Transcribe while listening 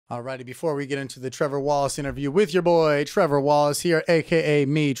Alrighty, before we get into the Trevor Wallace interview with your boy Trevor Wallace here, aka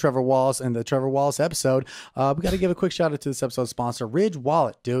me, Trevor Wallace, and the Trevor Wallace episode, we got to give a quick shout out to this episode's sponsor, Ridge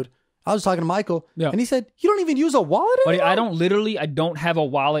Wallet, dude. I was talking to Michael, and he said, "You don't even use a wallet anymore?" Buddy, I don't have a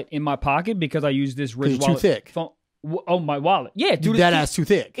wallet in my pocket because I use this Ridge Wallet. Too thick. Phone. Oh, my wallet. Yeah, dude. That ass too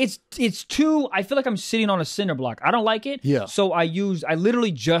thick. It's too, I feel like I'm sitting on a cinder block. I don't like it. Yeah. So I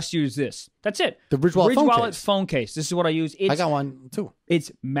literally just use this. That's it. The Ridge Wallet phone case. This is what I use. I got one too.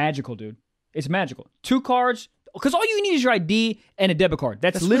 It's magical, dude. It's magical. 2 cards. Because all you need is your ID and a debit card.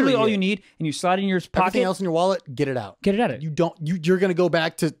 That's literally all you need. And you slide it in your pocket. Everything else in your wallet, get it out. Get it out. You're going to go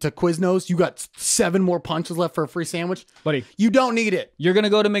back to Quiznos. You got 7 more punches left for a free sandwich. Buddy. You don't need it. You're going to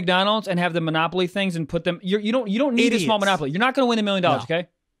go to McDonald's and have the Monopoly things and put them. You don't need a small Monopoly. You're not going to win $1 million, okay?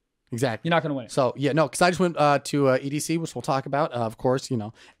 Exactly. You're not going to win it. So, yeah, no, because I just went to EDC, which we'll talk about, of course, you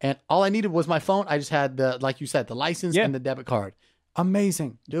know. And all I needed was my phone. I just had, like you said, the license and the debit card.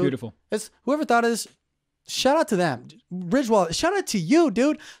 Amazing, dude. Beautiful. Whoever thought of this, shout out to them. Ridge Wallet, shout out to you,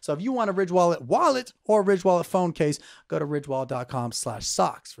 dude. So if you want a Ridge Wallet wallet or Ridge Wallet phone case, go to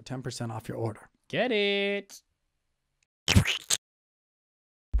ridgewallet.com/socks for 10% off your order. Get it.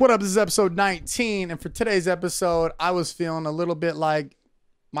 What up? This is episode 19. And for today's episode, I was feeling a little bit like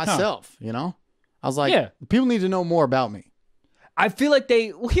myself, you know? I was like, people need to know more about me. I feel like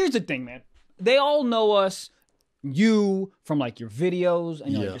well, here's the thing, man. They all know us. You from like your videos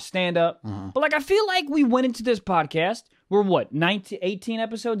and like your stand-up. But like I feel like we went into this podcast, we're what, 18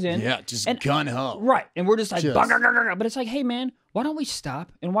 episodes in? Yeah, just gun ho. Right. And we're just like, but it's like, hey man, why don't we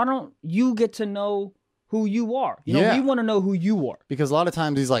stop and why don't you get to know who you are? You know, we want to know who you are. Because a lot of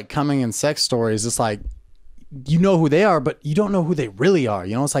times these like coming in sex stories, it's like, you know who they are, but you don't know who they really are.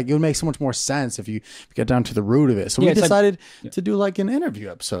 You know, it's like it would make so much more sense if you get down to the root of it. So we decided to do like an interview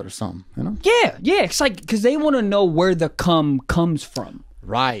episode or something, you know? Yeah. It's like, because they want to know where the cum comes from.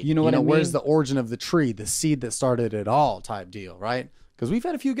 Right. You know what I mean? Where's the origin of the tree, the seed that started it all type deal, right? Because we've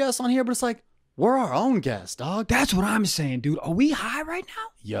had a few guests on here, but it's like, we're our own guests, dog. That's what I'm saying, dude. Are we high right now?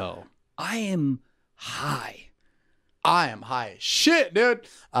 Yo. I am high. I am high as shit, dude.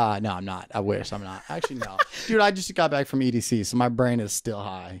 No, I'm not. I wish I'm not. Actually, no. Dude, I just got back from EDC, so my brain is still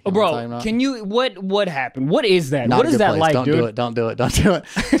high. Oh, bro, can you, what happened? What is that? What is that like, dude? Don't do it.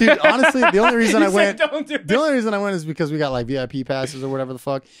 Dude, honestly, the only reason I went, the only reason I went is because we got like VIP passes or whatever the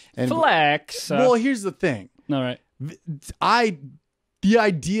fuck. And flex. Well, here's the thing. All right. The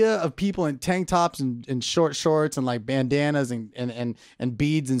idea of people in tank tops and short shorts and like bandanas and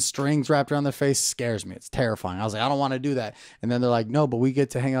beads and strings wrapped around their face scares me. It's terrifying. I was like, I don't want to do that. And then they're like, no, but we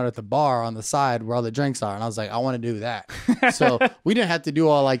get to hang out at the bar on the side where all the drinks are. And I was like, I want to do that. So we didn't have to do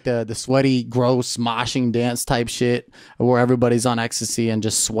all like the sweaty, gross, moshing dance type shit where everybody's on ecstasy and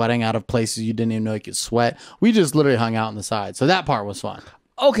just sweating out of places you didn't even know you could sweat. We just literally hung out on the side. So that part was fun.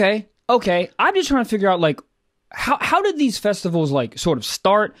 Okay. I'm just trying to figure out like, how did these festivals like sort of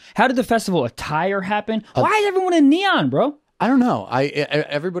start? How did the festival attire happen? Why is everyone in neon, bro? I don't know.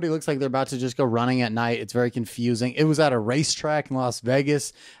 Everybody looks like they're about to just go running at night. It's very confusing. It was at a racetrack in Las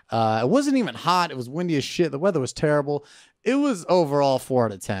Vegas. It wasn't even hot. It was windy as shit. The weather was terrible. It was overall 4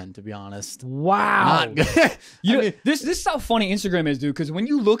 out of 10, to be honest. Wow. Not good. This is how funny Instagram is, dude. Because when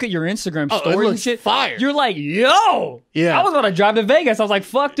you look at your Instagram stories and shit, fire. You're like, yo. Yeah. I was about to drive to Vegas. I was like,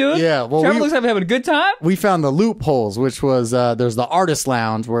 fuck, dude. Yeah. Well, Trevor looks like having a good time. We found the loopholes, which was there's the artist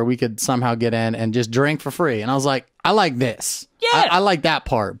lounge where we could somehow get in and just drink for free. And I was like, I like this. Yeah. I like that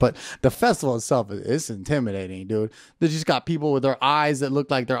part. But the festival itself is intimidating, dude. They just got people with their eyes that look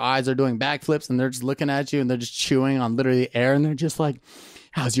like their eyes are doing backflips and they're just looking at you and they're just chewing on literally air and they're just like,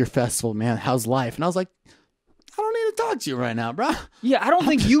 how's your festival, man? How's life? And I was like, I don't need to talk to you right now, bro. Yeah, I don't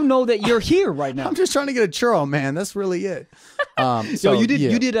think you know that you're here right now. I'm just trying to get a churro, man. That's really it. So you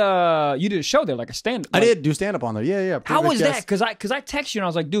did a show there, like a stand-up. I did do stand-up on there. Yeah. How was that? Because I texted you and I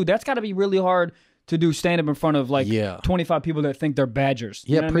was like, dude, that's got to be really hard to do stand-up in front of like 25 people that think they're badgers.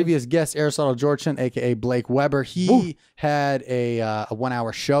 Yeah, previous guest, Aristotle Georgian, a.k.a. Blake Weber, he had a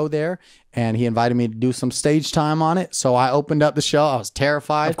 1-hour show there, and he invited me to do some stage time on it. So I opened up the show. I was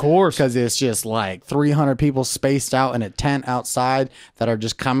terrified. Of course. Because it's just like 300 people spaced out in a tent outside that are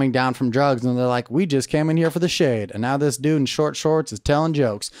just coming down from drugs, and they're like, we just came in here for the shade, and now this dude in short shorts is telling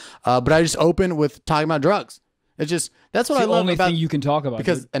jokes. But I just opened with talking about drugs. It's just, that's what I love about the only thing you can talk about.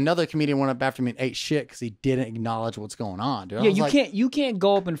 Because another comedian went up after me and ate shit because he didn't acknowledge what's going on, dude. Yeah, you can't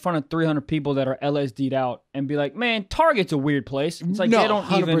go up in front of 300 people that are LSD'd out and be like, man, Target's a weird place. It's like they don't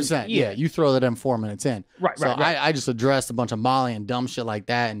 100%. even. Yeah, you throw that in 4 minutes in. Right. I just addressed a bunch of Molly and dumb shit like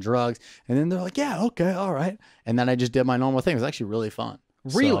that and drugs, and then they're like, yeah, okay, all right. And then I just did my normal thing. It was actually really fun.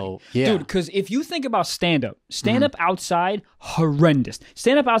 Really? So, yeah. Dude, because if you think about stand-up outside, horrendous.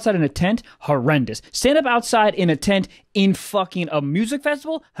 Stand up outside in a tent, horrendous. Stand up outside in a tent in fucking a music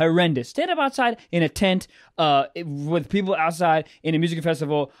festival, horrendous. Stand up outside in a tent with people outside in a music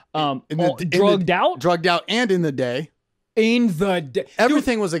festival drugged out and in the day.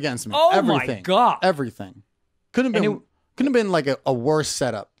 Everything was against me. Oh everything. My God. Everything. Couldn't have been like a worse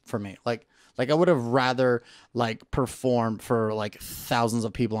setup for me. Like I would have rather like performed for like thousands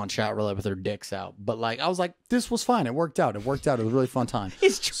of people on chat roulette with their dicks out. But like I was like, this was fine. It worked out. It was a really fun time.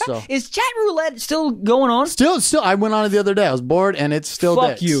 Is chat roulette still going on? Still. I went on it the other day. I was bored and it's still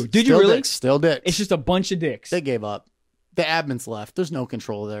Fuck dicks. you. Did still you really? Dicks, still dicks. It's just a bunch of dicks. They gave up. The admins left. There's no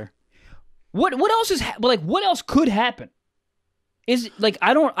control there. What else is what else could happen? Is like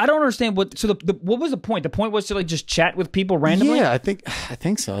I don't understand what. So what was the point? The point was to like just chat with people randomly. Yeah, I think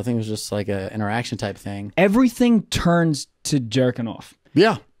so. I think it was just like an interaction type thing. Everything turns to jerking off.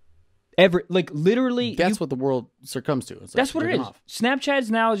 Yeah, literally. That's what the world succumbs to. It's that's what it is. off. Snapchat's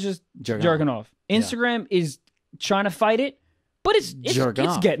now is just jerking off. Instagram is trying to fight it, but it's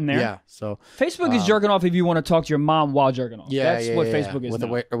getting there. Yeah. So Facebook is jerking off if you want to talk to your mom while jerking off. Yeah, that's what Facebook is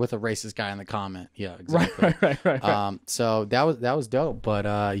with a racist guy in the comment. Yeah, exactly. Right. So that was dope.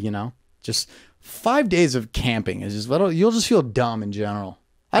 But just 5 days of camping is just you'll just feel dumb in general.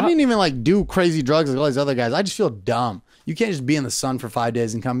 I didn't even like do crazy drugs like all these other guys. I just feel dumb. You can't just be in the sun for 5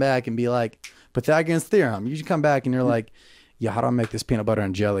 days and come back and be like Pythagorean's theorem. You should come back and you're like, yeah, how do I make this peanut butter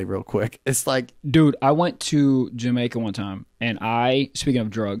and jelly real quick? It's like, dude, I went to Jamaica one time, and speaking of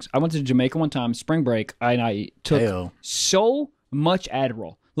drugs, I went to Jamaica one time, spring break, and I took so much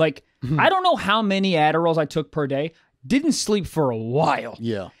Adderall. Like, I don't know how many Adderalls I took per day. Didn't sleep for a while.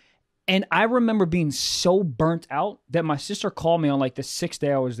 Yeah. And I remember being so burnt out that my sister called me on like the 6th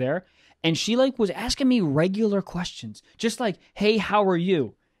day I was there, and she like was asking me regular questions, just like, hey, how are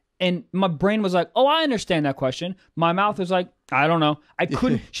you? And my brain was like, oh, I understand that question. My mouth was like, I don't know. I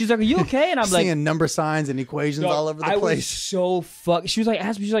couldn't. She's like, are you okay? And I'm like, seeing number signs and equations all over the place. I was so fucked. She was like,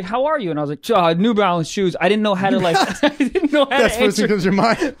 asked me, she's like, how are you? And I was like, New Balance shoes. I didn't know how to like, I didn't know how That's to answer. That's first thing comes to your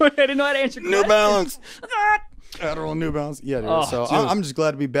mind. I didn't know how to answer New Balance. Adderall, New Balance. Yeah, dude. So dude. I'm just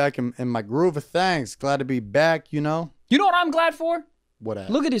glad to be back in my groove of things. Glad to be back, You know what I'm glad for? What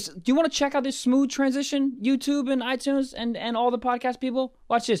at? Look at this. Do you want to check out this smooth transition? YouTube and iTunes and all the podcast people?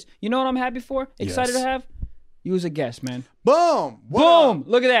 Watch this. You know what I'm happy for? Excited to have? You as a guest, man. Boom. Boom.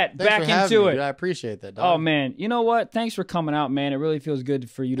 Look at that. Thanks back into it. Dude. I appreciate that, dog. Oh, man. You know what? Thanks for coming out, man. It really feels good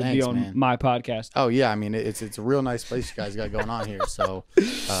for you to be on my podcast. Oh, yeah. I mean, it's a real nice place you guys got going on here. So,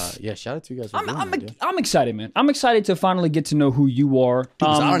 yeah, shout out to you guys for doing that, I'm excited, man. I'm excited to finally get to know who you are. Dude,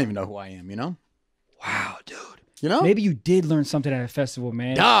 I don't even know who I am, Wow, dude. Maybe you did learn something at a festival,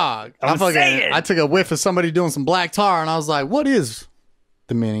 man. Dog. I took a whiff of somebody doing some black tar, and I was like, what is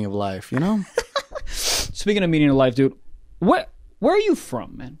the meaning of life, Speaking of meaning of life, dude, where are you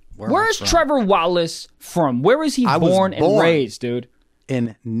from, man? Where is Trevor Wallace from? Where is he born and raised, dude?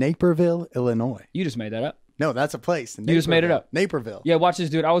 In Naperville, Illinois. You just made that up. No, that's a place. You just made it up. Naperville. Yeah, watch this,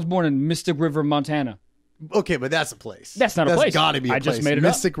 dude. I was born in Mystic River, Montana. Okay, but that's a place. That's not a place. That's got to be a place. I just made it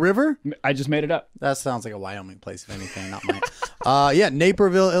Mystic River? I just made it up. That sounds like a Wyoming place, if anything, not mine. Yeah,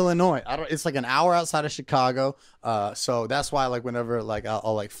 Naperville, Illinois. It's like an hour outside of Chicago. So that's why, like, whenever like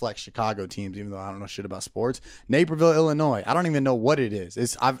I'll like flex Chicago teams, even though I don't know shit about sports. Naperville, Illinois. I don't even know what it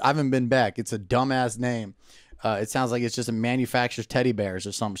is. I haven't been back. It's a dumbass name. It sounds like it's just a manufacturer's teddy bears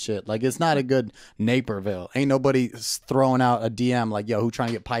or some shit. Like, it's not a good Naperville. Ain't nobody throwing out a DM like, yo, who trying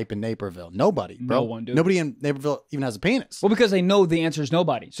to get pipe in Naperville? Nobody, bro. No one, dude. Nobody in Naperville even has a penis. Well, because they know the answer is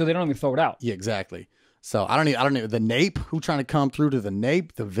nobody, so they don't even throw it out. Yeah, exactly. So I don't know the Nape. Who trying to come through to the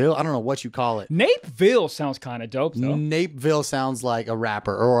Nape, the Ville? I don't know what you call it. Napeville sounds kind of dope, though. Napeville sounds like a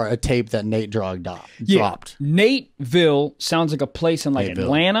rapper or a tape that Nate Drogg dropped. Nateville sounds like a place in like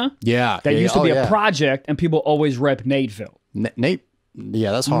Atlanta. Yeah, that used to be a project, and people always rep Nateville. Nape.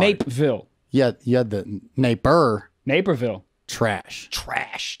 Yeah, that's hard. Napeville. Yeah, you had the Naperville.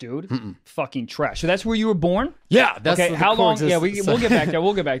 Trash, dude. Fucking trash. So that's where you were born? Yeah. That's okay. How long? Yeah, we'll get back there.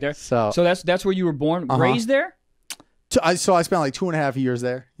 We'll get back there. So that's where you were born, raised there. So I spent like 2.5 years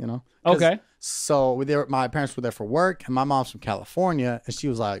there. Okay. So my parents were there for work, and my mom's from California, and she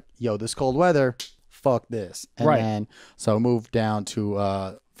was like, "Yo, this cold weather, fuck this." And then so I moved down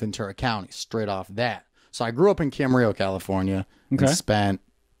to Ventura County straight off that. So I grew up in Camarillo, California, and spent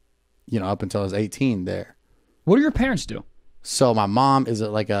up until I was 18 there. What do your parents do? So my mom is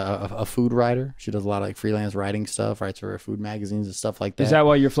like a food writer. She does a lot of like freelance writing stuff, writes for food magazines and stuff like that. Is that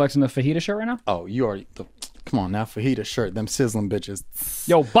why you're flexing the fajita shirt right now? Oh, you already... Come on now, fajita shirt. Them sizzling bitches.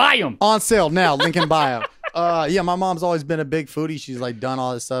 Yo, buy them! On sale now, link in bio. Yeah, my mom's always been a big foodie. She's like done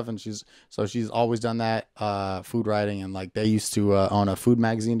all this stuff, and she's always done that food writing, and like they used to own a food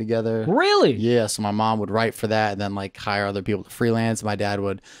magazine together. Really? Yeah, so my mom would write for that, and then like hire other people to freelance. My dad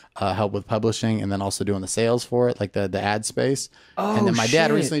would help with publishing, and then also doing the sales for it, like the ad space. Oh, and then my dad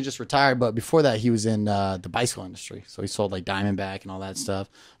shit. recently just retired, but before that he was in the bicycle industry, so he sold like Diamondback and all that stuff.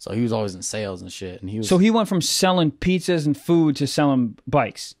 So he was always in sales and shit. And he was So he went from selling pizzas and food to selling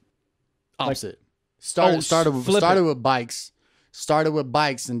bikes. opposite. Oh, Started flip with bikes. Started with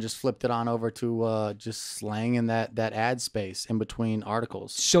bikes and just flipped it on over to just slanging that ad space in between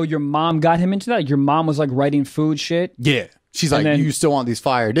articles. So your mom got him into that? Your mom was like writing food shit? Yeah. She's like, then- you still want these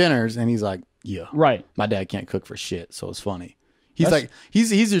fire dinners? And he's like, yeah. Right. My dad can't cook for shit, so it's funny. He's That's- like,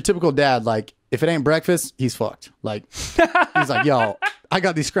 he's your typical dad. Like, if it ain't breakfast, he's fucked. Like, he's like, yo, I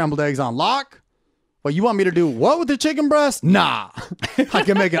got these scrambled eggs on lock. Well, you want me to do what with the chicken breast? Nah. I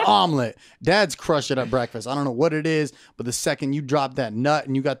can make an omelet. Dad's crush it at breakfast. I don't know what it is, but the second you drop that nut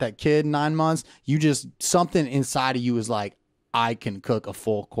and you got that kid 9 months, you just, something inside of you is like, I can cook a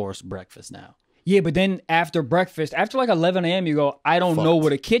full course breakfast now. Yeah, but then after breakfast, after like 11 a.m., you go, I don't know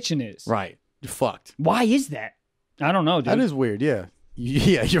what a kitchen is. Right. You're fucked. Why is that? I don't know, dude. That is weird. Yeah.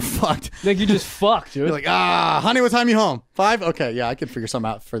 Yeah, you're fucked. Like, you're just fucked, dude. You're like, honey, what time you home? 5? Okay, yeah, I could figure something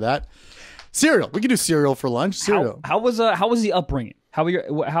out for that. Cereal. We could do cereal for lunch. Cereal. How was the upbringing?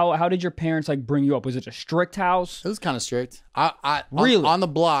 How did your parents like bring you up? Was it a strict house? It was kind of strict. I Really? on the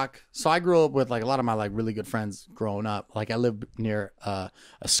block. So I grew up with like a lot of my like really good friends growing up. Like I lived near a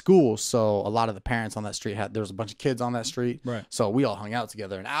school, so a lot of the parents on that street there was a bunch of kids on that street. Right. So we all hung out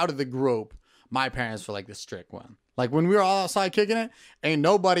together. And out of the group, my parents were like the strict one. Like when we were all outside kicking it, ain't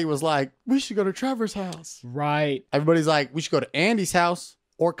nobody was like, we should go to Trevor's house. Right. Everybody's like, we should go to Andy's house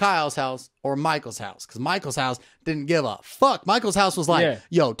or Kyle's house or Michael's house. Because Michael's house didn't give a fuck. Michael's house was like,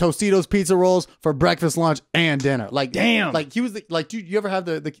 yo, Tostitos pizza rolls for breakfast, lunch, and dinner. Like, damn. Like he was like, you ever have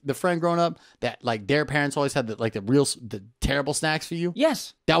the friend growing up that like their parents always had the terrible snacks for you?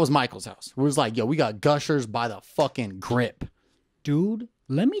 Yes. That was Michael's house. It was like, yo, we got Gushers by the fucking grip. Dude,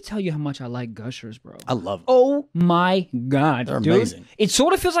 let me tell you how much I like Gushers, bro. I love them. Oh my God, They're dude. amazing. It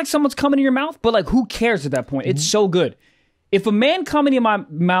sort of feels like someone's coming in your mouth, but like who cares at that point? It's so good. If a man coming in my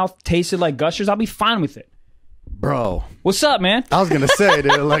mouth tasted like Gushers, I'll be fine with it. Bro. What's up, man? I was going to say,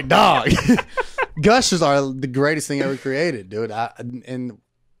 dude, like, dog. Gushers are the greatest thing ever created, dude. I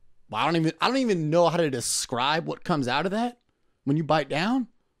don't even know how to describe what comes out of that when you bite down.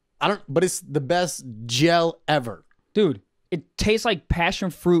 But it's the best gel ever. Dude, it tastes like passion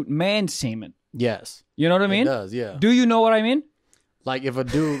fruit man semen. Yes. You know what I mean? It does, yeah. Do you know what I mean? Like if a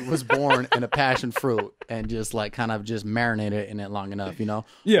dude was born in a passion fruit and just like kind of just marinated in it long enough, you know?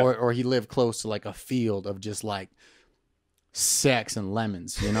 Yeah. Or he lived close to like a field of just like sex and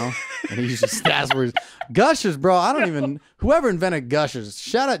lemons, you know? And he's just, that's where Gushers, bro. Whoever invented Gushers,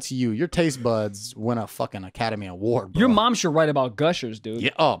 shout out to you. Your taste buds win a fucking Academy Award, bro. Your mom should write about Gushers, dude. Yeah.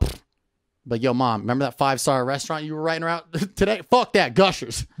 Oh, but yo, mom, remember that 5-star restaurant you were writing about today? Fuck that,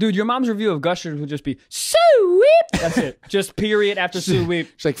 Gushers. Dude, your mom's review of Gushers would just be sweep. That's it. Just period after sweep.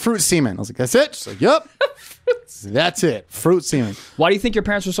 She's like, fruit semen. I was like, that's it? She's like, yep. That's it. Fruit semen. Why do you think your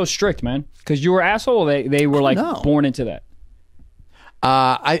parents were so strict, man? Because you were asshole. They were like born into that.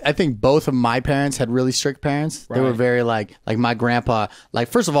 I think both of my parents had really strict parents. Right. They were very like my grandpa. Like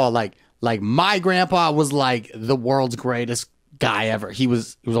first of all, like my grandpa was like the world's greatest guy ever. He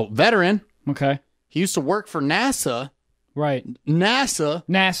was a veteran. Okay. He used to work for NASA. Right.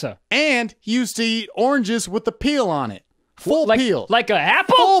 NASA. And he used to eat oranges with the peel on it. Full peel. Like an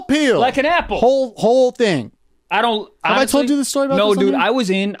apple? Full peel. Like an apple. Whole thing. I don't. Have honestly, I told you the story about no, this? No, dude.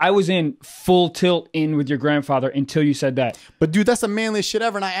 I was in full tilt in with your grandfather until you said that. But dude, that's the manliest shit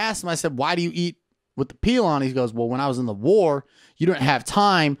ever. And I asked him, I said, why do you eat with the peel on? He goes, well, when I was in the war, you didn't have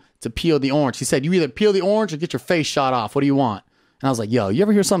time to peel the orange. He said, you either peel the orange or get your face shot off. What do you want? And I was like, yo, you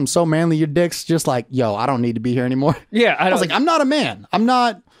ever hear something so manly? Your dick's just like, yo, I don't need to be here anymore. Yeah. I was like, I'm not a man. I'm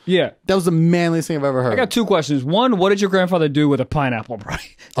not. Yeah. That was the manliest thing I've ever heard. I got two questions. One, what did your grandfather do with a pineapple, bro?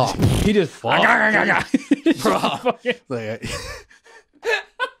 Oh, he just.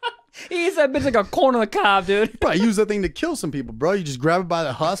 He eats that bitch like a corn on the cob, dude. Bro, I use that thing to kill some people, bro. You just grab it by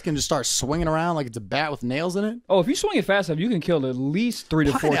the husk and just start swinging around like it's a bat with nails in it. Oh, if you swing it fast enough, you can kill at least 3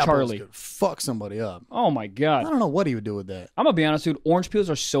 to 4 Charlie. Could fuck somebody up. Oh my God. I don't know what he would do with that. I'm gonna be honest, dude. Orange peels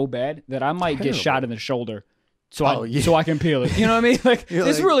are so bad that I might get shot in the shoulder. So I can peel it. You know what I mean? Like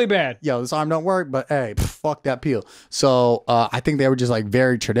it's like, really bad. Yo, this arm don't work, but hey, fuck that peel. So I think they were just like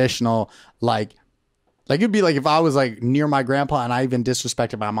very traditional, like it'd be like if I was like near my grandpa and I even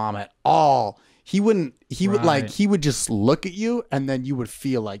disrespected my mom at all, he would Right. he would just look at you, and then you would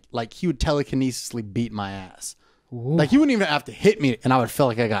feel like he would telekinesisly beat my ass. Ooh. Like he wouldn't even have to hit me, and I would feel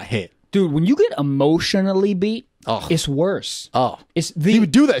like I got hit. Dude, when you get emotionally beat, Oh. it's worse. Oh, It's he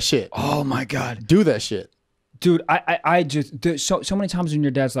would do that shit. Oh my God. Do that shit. Dude, I just so many times when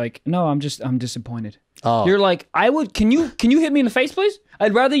your dad's like, no, I'm disappointed. Oh. You're like, can you hit me in the face, please?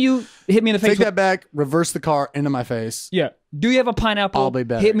 I'd rather you hit me in the face. Take that back, reverse the car into my face. Yeah. Do you have a pineapple? I'll be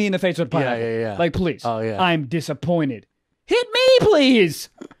better. Hit me in the face with a pineapple. Yeah. Like, please. Oh, yeah. I'm disappointed. Hit me, please.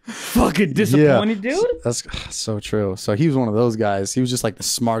 Fucking disappointed, dude. That's so true. So he was one of those guys. He was just like the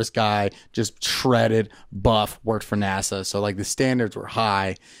smartest guy, just shredded, buff, worked for NASA. So like the standards were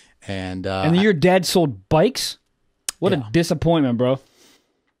high. And then your dad sold bikes? What a disappointment, bro.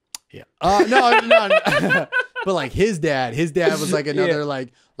 yeah. No. But like his dad was like another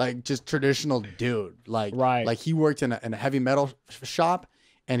like just traditional dude. Like Right. like he worked in a heavy metal shop,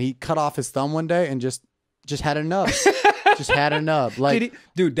 and he cut off his thumb one day and just had a nub. Just had a nub. Like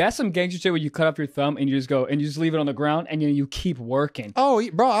Dude, that's some gangster shit where you cut off your thumb and you just go and you just leave it on the ground and you keep working. oh,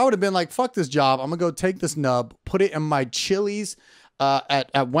 bro, I would have been like, fuck this job. I'm gonna go take this nub, put it in my Chili's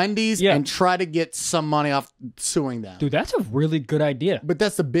at Wendy's, and try to get some money off suing them. Dude, that's a really good idea. But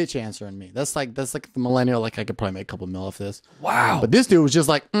that's the bitch answer in me. That's like the millennial. Like I could probably make a couple mil off this. Wow. But this dude was just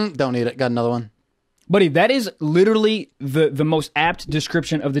like, don't need it. Got another one. Buddy, that is literally the most apt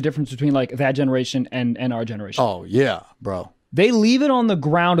description of the difference between like that generation and our generation. Oh yeah, bro. They leave it on the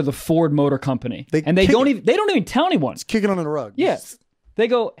ground of the Ford Motor Company, and they don't even tell anyone. It's kicking under the rug. Yeah, they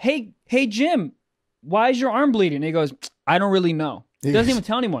go, hey Jim, why is your arm bleeding? And he goes, I don't really know. He doesn't even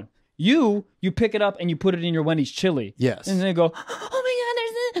tell anyone. You pick it up and you put it in your Wendy's chili. Yes. And then they go, oh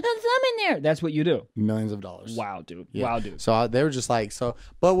my God, there's a thumb in there. That's what you do. Millions of dollars. Wow, dude. Yeah. Wow, dude. So they were just like, so.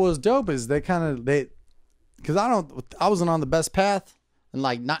 But what was dope is because I wasn't on the best path in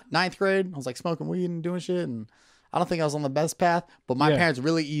like ninth grade. I was like smoking weed and doing shit, and I don't think I was on the best path. But my parents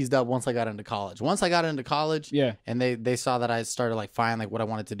really eased up once I got into college. Once I got into college, and they saw that I started like finding like what I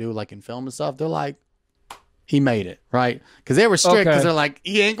wanted to do, like in film and stuff. They're like, he made it, right? Because they were strict, because they're like,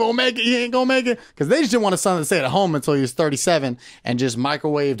 he ain't gonna make it. Because they just didn't want a son to stay at home until he was 37 and just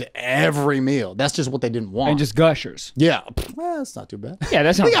microwaved every meal. That's just what they didn't want. And just gushers. Yeah. Well, that's not too bad. Yeah,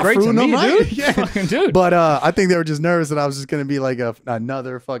 that sounds great to me, right? dude. Yeah. Fucking dude. But I think they were just nervous that I was just going to be like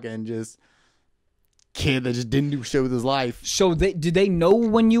another fucking just kid that just didn't do shit with his life. So did they know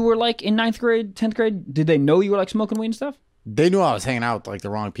when you were like in 9th grade, 10th grade? Did they know you were like smoking weed and stuff? They knew I was hanging out with like the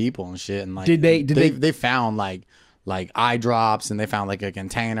wrong people and shit. And like, they found like eye drops, and they found like a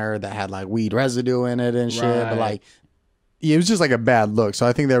container that had like weed residue in it and shit. Right. But like, it was just like a bad look. So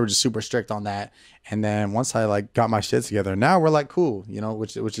I think they were just super strict on that. And then once I like got my shit together, now we're like cool, you know,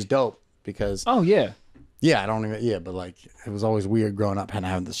 which is dope because Oh yeah. yeah, I don't even but like it was always weird growing up and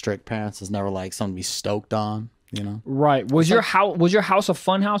having the strict parents. It's never like something to be stoked on, you know. Right. Was your house a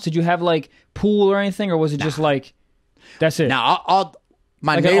fun house? Did you have like pool or anything, or was it just like that's it? Now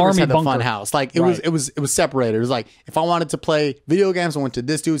my Like an neighbors army had the fun bunker. house. Like it was separated. It was like if I wanted to play video games, I went to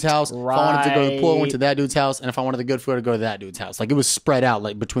this dude's house. If I wanted to go to the pool, I went to that dude's house. And if I wanted the good food, I'd go to that dude's house. Like it was spread out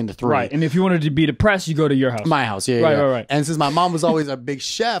like between the three. Right. And if you wanted to be depressed, you go to your house. My house, yeah. Right. And since my mom was always a big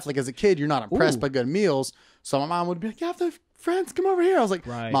chef, like as a kid, you're not impressed by good meals. So my mom would be like, "You have the friends come over here." I was like,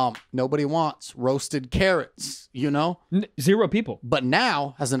 "Mom, nobody wants roasted carrots, you know." 0 people. But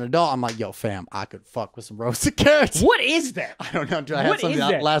now, as an adult, I'm like, "Yo, fam, I could fuck with some roasted carrots." What is that? I don't know. I had something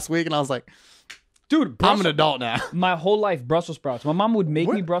out last week, and I was like, dude, I'm an adult now. My whole life, Brussels sprouts. My mom would make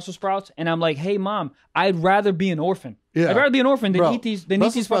me Brussels sprouts, and I'm like, "Hey, Mom, I'd rather be an orphan. Yeah. I'd rather be an orphan than eat these.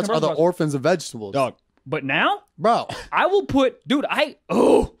 Brussels these sprouts fucking are the Brussels sprouts." orphans of vegetables, Dog. But now, bro. I will put, dude.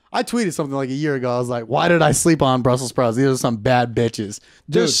 I tweeted something like a year ago. I was like, "Why did I sleep on Brussels sprouts? These are some bad bitches.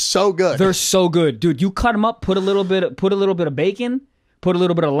 They're so good. They're so good, dude. You cut them up, put a little bit of bacon, put a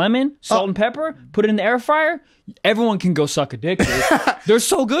little bit of lemon, salt and pepper, put it in the air fryer. Everyone can go suck a dick. Dude. They're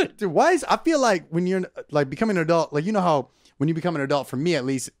so good, dude. I feel like when you're like becoming an adult, like you know how when you become an adult, for me at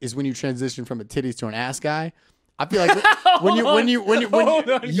least, is when you transition from a titties to an ass guy. I feel like when you feel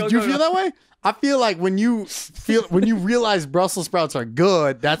that way. I feel like when you realize Brussels sprouts are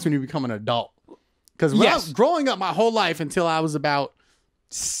good, that's when you become an adult. Because when I was growing up my whole life until I was about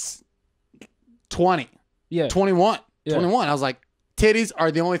 20, 21, I was like, titties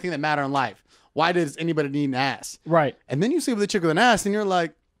are the only thing that matter in life. Why does anybody need an ass? Right. And then you see with a chick with an ass, and you're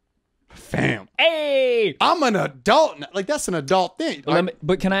like, fam, hey, I'm an adult now. Like that's an adult thing.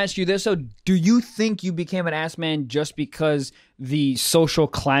 But can I ask you this? So, do you think you became an ass man just because the social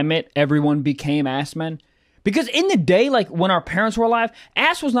climate, everyone became ass men? Because in the day, like when our parents were alive,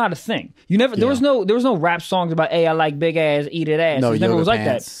 ass was not a thing. You never there was no rap songs about, hey, I like big ass, eat it ass. No, it never was like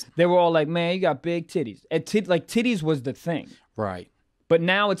pants. that. They were all like, man, you got big titties. And like titties was the thing. Right. But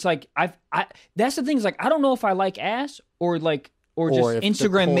now it's like I that's the thing, is like I don't know if I like ass or just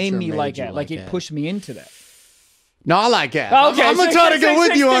Instagram made me like ass. Like it pushed me into that. No, I like ass. Okay, I'm gonna try to go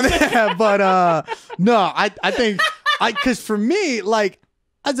with you on that. But no, I think because for me, like,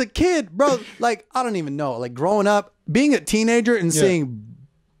 as a kid, bro, like, I don't even know. Like, growing up, being a teenager and seeing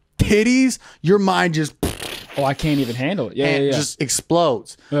titties, your mind just... Oh, I can't even handle it. Yeah, just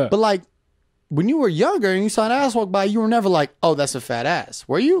explodes. Yeah. But, like, when you were younger and you saw an ass walk by, you were never like, oh, that's a fat ass.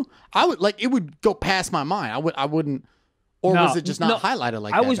 Were you? I would, like, it would go past my mind. I wouldn't... Or was it just not highlighted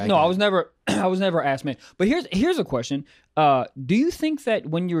like that? I was never ass man. But here's a question. Do you think that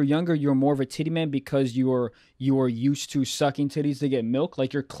when you were younger, you were more of a titty man because you were used to sucking titties to get milk?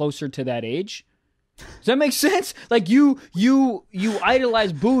 Like you're closer to that age? Does that make sense? Like you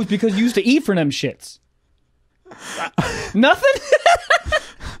idolize boobs because you used to eat for them shits. Nothing?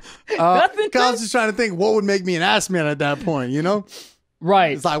 Nothing? I was just trying to think what would make me an ass man at that point, you know?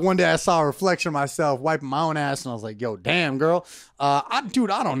 Right. It's like one day I saw a reflection of myself wiping my own ass, and I was like, "Yo, damn, girl." Dude,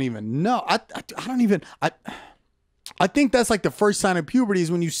 I don't even know. I don't even. I think that's like the first sign of puberty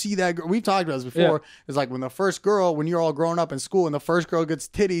is when you see that girl. We've talked about this before. Yeah. It's like when the first girl, when you're all grown up in school, and the first girl gets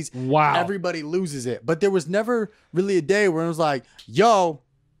titties. Wow. Everybody loses it. But there was never really a day where it was like, "Yo,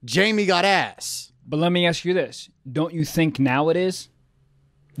 Jamie got ass." But let me ask you this: don't you think now it is?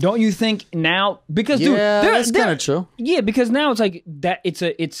 Don't you think now? Because dude, that's kind of true. Yeah, because now it's like that.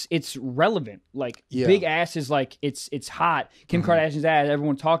 It's relevant. Like big ass is like it's hot. Kim Kardashian's ass.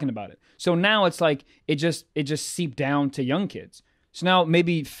 Everyone's talking about it. So now it's like it just seeped down to young kids. So now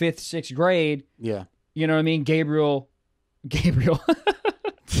maybe 5th, 6th grade. Yeah. You know what I mean? Gabriella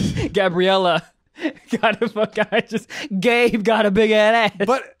got a fuck guy. Gabe got a big ass.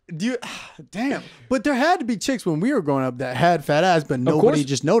 But damn. But there had to be chicks when we were growing up that had fat ass, but nobody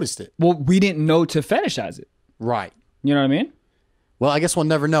just noticed it. Well, we didn't know to fetishize it. Right. You know what I mean? Well, I guess we'll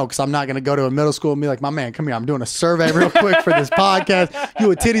never know because I'm not going to go to a middle school and be like, my man, come here. I'm doing a survey real quick for this podcast.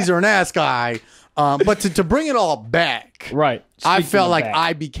 You a titties or an ass guy? But to bring it all back, right? I felt like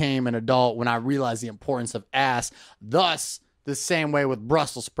I became an adult when I realized the importance of ass. Thus, the same way with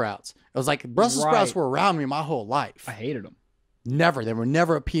Brussels sprouts. It was like Brussels sprouts were around me my whole life. I hated them. Never. They were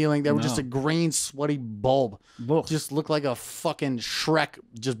never appealing. They were just a green, sweaty bulb. Ugh. Just looked like a fucking Shrek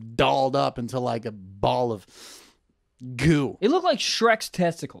just dolled up into like a ball of goo. It looked like Shrek's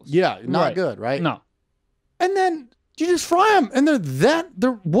testicles. Yeah, not good, right? No. And then you just fry them, and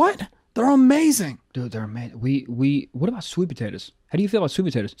they're what? They're amazing. Dude, they're amazing. What about sweet potatoes? How do you feel about sweet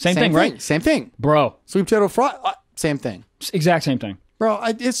potatoes? Same thing, right? Same thing. Bro. Sweet potato fry, same thing. Exact same thing. Bro,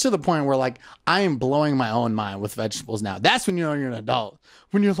 it's to the point where, like, I am blowing my own mind with vegetables now. That's when you know you're an adult.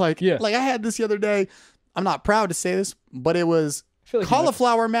 When you're like, like I had this the other day. I'm not proud to say this, but it was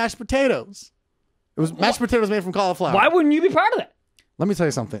cauliflower mashed potatoes. It was mashed potatoes made from cauliflower. Why wouldn't you be proud of that? Let me tell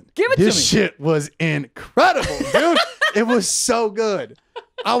you something. Give it to me. This shit was incredible, dude. It was so good.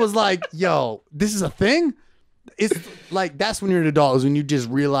 I was like, yo, this is a thing? It's like, that's when you're an adult, is when you just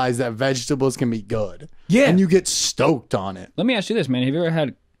realize that vegetables can be good. Yeah. And you get stoked on it. Let me ask you this, man. Have you ever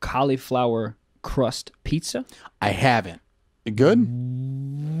had cauliflower crust pizza? I haven't. Good?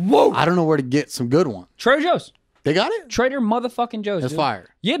 Whoa. I don't know where to get some good ones. Trader Joe's. They got it? Trader motherfucking Joe's. It's fire.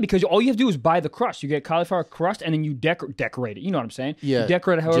 Yeah, because all you have to do is buy the crust. You get cauliflower crust, and then you decorate it. You know what I'm saying? Yeah. You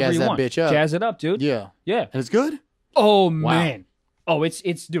decorate it however you want. Jazz that bitch up. Jazz it up, dude. Yeah. Yeah. And it's good? Oh, man. Oh, it's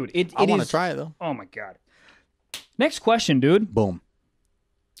dude. I want to try it, though. Oh, my God. Next question, dude. Boom.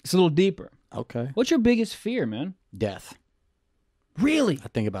 It's a little deeper. Okay. What's your biggest fear, man? Death. Really? I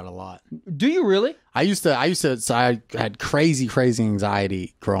think about it a lot. Do you really? So I had crazy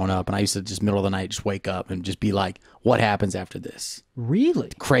anxiety growing up, and I used to just middle of the night just wake up and just be like, what happens after this? Really?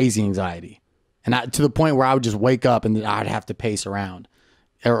 Crazy anxiety. And to the point where I would just wake up and I'd have to pace around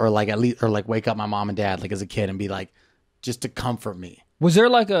or wake up my mom and dad like as a kid and be like, just to comfort me. Was there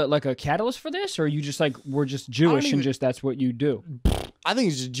like a catalyst for this, or you just like were just Jewish and just that's what you do? I think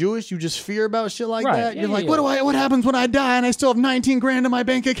it's just Jewish. You just fear about shit like that. Yeah, You're like, what happens when I die and I still have 19 grand in my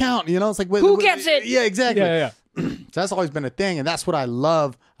bank account? You know, it's like, who gets it? Yeah, exactly. Yeah. So that's always been a thing, and that's what I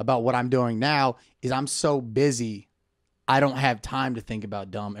love about what I'm doing now is I'm so busy, I don't have time to think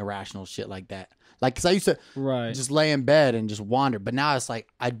about dumb, irrational shit like that. Like, because I used to just lay in bed and just wander. But now it's like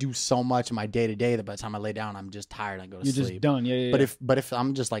I do so much in my day-to-day that by the time I lay down, I'm just tired and I go to sleep. You're just done. Yeah. But if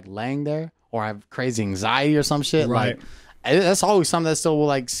I'm just like laying there or I have crazy anxiety or some shit, like that's always something that still will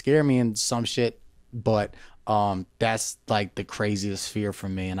like scare me and some shit. But that's like the craziest fear for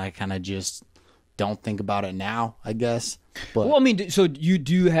me. And I kind of just don't think about it now, I guess. But well, I mean, so do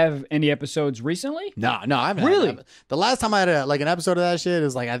you have any episodes recently? no, I haven't. Really? The last time I had an episode of that shit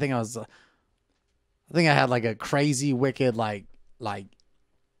is like I think I had like a crazy wicked like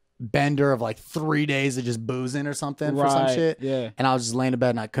bender of like 3 days of just boozing or something for some shit. Yeah. And I was just laying in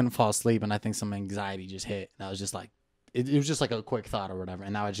bed and I couldn't fall asleep, and I think some anxiety just hit. And I was just like, it was just like a quick thought or whatever.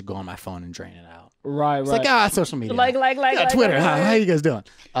 And now I just go on my phone and drain it out. Right, It's like, social media. Like, Twitter. How you guys doing?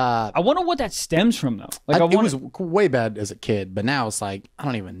 I wonder what that stems from, though. Like, it was way bad as a kid, but now it's like, I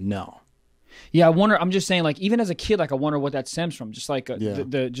don't even know. Yeah, I wonder. I'm just saying, like, even as a kid, like, I wonder what that stems from. Just like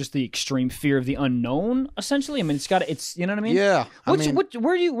just the extreme fear of the unknown. Essentially, I mean, it's you know what I mean? Yeah.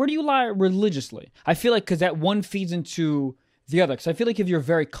 Where do you lie religiously? I feel like because that one feeds into the other. Because I feel like if you're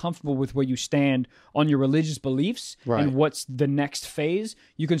very comfortable with where you stand on your religious beliefs and what's the next phase,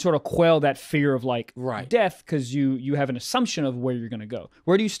 you can sort of quell that fear of like death because you have an assumption of where you're going to go.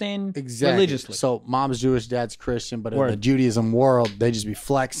 Where do you stand religiously? So mom's Jewish, dad's Christian, but in the Judaism world, they just be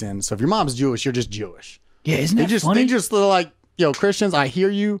flexing. So if your mom's Jewish, you're just Jewish. Yeah, isn't that funny? They just like, yo, Christians, I hear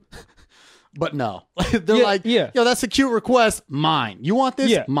you, but no. They're like, yo, that's a cute request. Mine. You want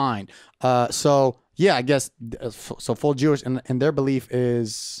this? Yeah. Mine. So yeah, I guess so. Full Jewish, and their belief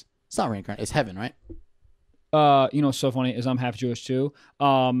is it's not reincarnation. It's heaven, right? You know, what's so funny is I'm half Jewish too,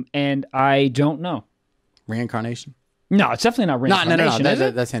 and I don't know Reincarnation? No, it's definitely not reincarnation.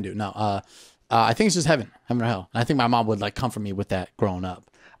 No. That's Hindu. No, I think it's just heaven or hell. And I think my mom would like comfort me with that growing up.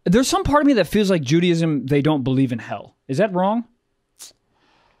 There's some part of me that feels like Judaism, they don't believe in hell. Is that wrong?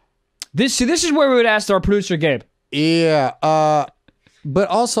 This is where we would ask our producer Gabe. Yeah, but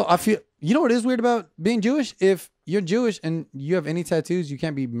also I feel. You know what is weird about being Jewish? If you're Jewish and you have any tattoos, you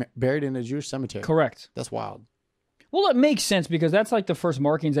can't be buried in a Jewish cemetery. Correct. That's wild. Well, it makes sense because that's like the first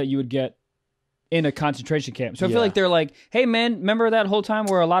markings that you would get in a concentration camp. So I feel like they're like, hey, man, remember that whole time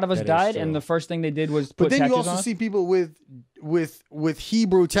where a lot of us died and the first thing they did was put tattoos on? But then you also see people with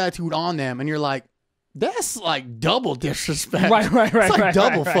Hebrew tattooed on them and you're like, that's like double disrespect. Right. It's like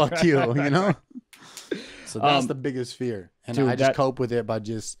double fuck you, you know? So that's the biggest fear. And I just cope with it by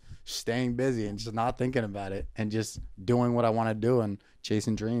just staying busy and just not thinking about it and just doing what I want to do and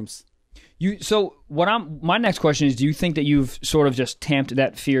chasing dreams. So my next question is, do you think that you've sort of just tamped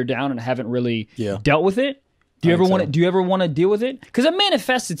that fear down and haven't really dealt with it? Do you ever want to deal with it? Because it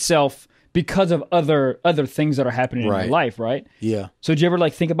manifests itself because of other things that are happening in your life, right? Yeah. So do you ever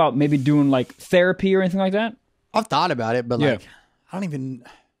like think about maybe doing like therapy or anything like that? I've thought about it, but like I don't even.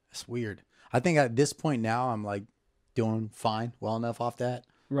 It's weird. I think at this point now I'm like doing fine, well enough off that.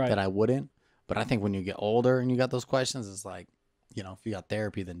 That I wouldn't. But I think when you get older and you got those questions, it's like, you know, if you got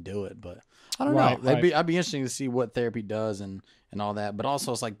therapy, then do it. But I don't know. I'd be interesting to see what therapy does and all that. But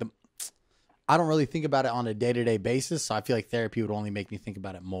also it's like I don't really think about it on a day-to-day basis. So I feel like therapy would only make me think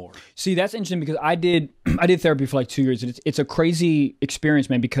about it more. See, that's interesting because I did therapy for like 2 years. And it's a crazy experience,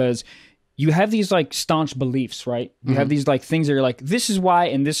 man, because you have these like staunch beliefs, right? You have these like things that are like, this is why,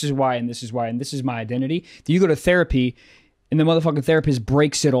 and this is why, and this is why, and this is my identity. Then you go to therapy and the motherfucking therapist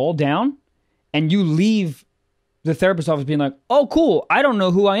breaks it all down, and you leave the therapist's office being like, oh, cool, I don't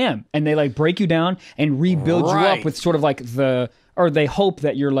know who I am. And they like break you down and rebuild you up with sort of like they hope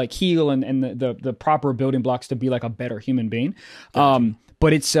that you're like heal and the proper building blocks to be like a better human being. Gotcha.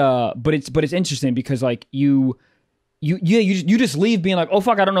 But it's interesting because like you just leave being like, oh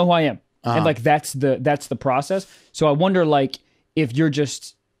fuck, I don't know who I am. And like that's the process. So I wonder like if you're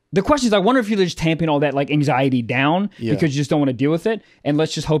just the question is, I wonder if you're just tamping all that like anxiety down because you just don't want to deal with it, and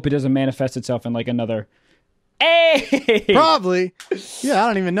let's just hope it doesn't manifest itself in like another. Hey, probably. Yeah, I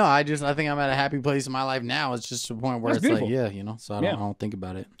don't even know. I think I'm at a happy place in my life now. It's just a point where it's beautiful. Like, you know. So I don't think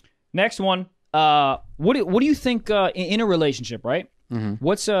about it. Next one. What do you think in a relationship? Right. Mm-hmm.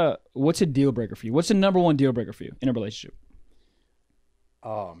 What's a deal breaker for you? What's the number one deal breaker for you in a relationship?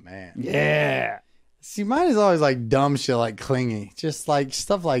 Oh man. Yeah. See, mine is always like dumb shit, like clingy, just like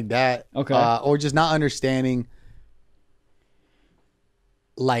stuff like that. Okay. Or just not understanding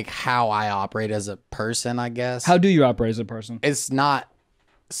like how I operate as a person, I guess. How do you operate as a person? It's not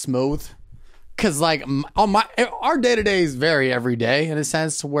smooth. Cause like our day-to-days vary every day in a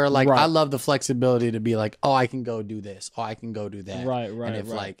sense where like I love the flexibility to be like, oh, I can go do this. Oh, I can go do that. Right. And if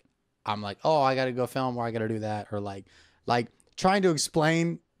like, I'm like, oh, I got to go film or I got to do that. Or like trying to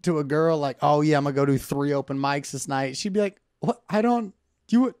explain to a girl like, oh yeah, I'm gonna go do 3 open mics this night. She'd be like, what? Do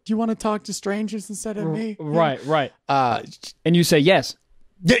you want to talk to strangers instead of me? Right. And you say yes.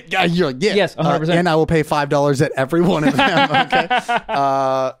 Yeah, you're like, yeah. Yes, 100%. And I will pay $5 at every one of them. Okay.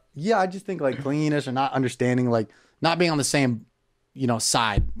 Yeah, I just think like cleanliness or not understanding, like not being on the same,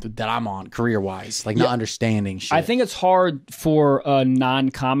 side that I'm on career wise, like not understanding shit. I think it's hard for a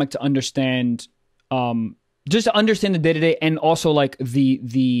non-comic to understand just to understand the day to day, and also like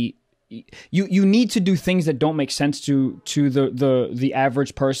you need to do things that don't make sense to the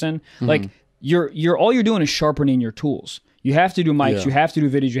average person. Like you're all you're doing is sharpening your tools. You have to do mics, you have to do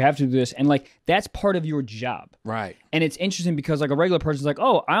videos, you have to do this, and like that's part of your job, right? And it's interesting because like a regular person's like,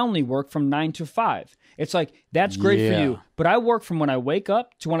 oh, I only work from 9 to 5. It's like that's great for you, but I work from when I wake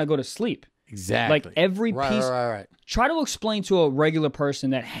up to when I go to sleep. Exactly. Like every piece. Right. Try to explain to a regular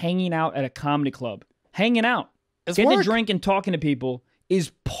person that hanging out at a comedy club, hanging out, getting a drink and talking to people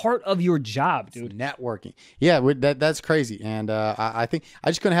is part of your job, dude. It's networking. Yeah, that's crazy. And I think I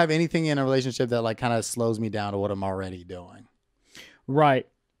just couldn't have anything in a relationship that like kind of slows me down to what I'm already doing. Right.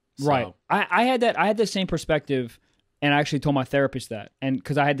 Right. I had the same perspective, and I actually told my therapist that. And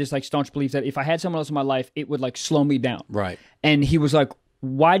because I had this like staunch belief that if I had someone else in my life, it would like slow me down. Right. And he was like,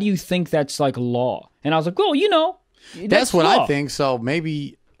 why do you think that's like law? And I was like, well, that's what law. I think. So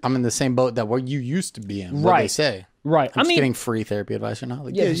maybe I'm in the same boat that where you used to be in. What they say. Right. I'm just getting free therapy advice right now.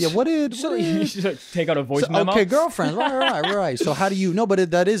 Like, what did you should take out a voice memo? Okay, girlfriends. Right. So how do you know? But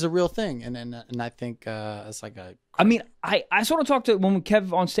that is a real thing. And I think it's like a. I mean, I sort of talked to when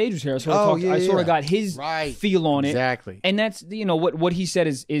Kev on stage was here. I sort of got his feel on it. Exactly. And that's what he said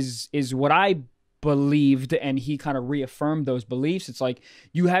is what I believed, and he kind of reaffirmed those beliefs. It's like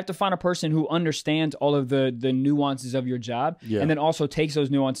you have to find a person who understands all of the nuances of your job, and then also takes those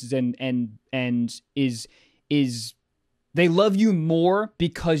nuances and is they love you more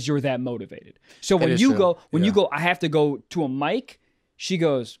because you're that motivated. So when you go, I have to go to a mic, she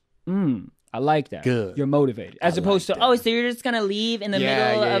goes, I like that. Good. You're motivated. As opposed to, so you're just going to leave in the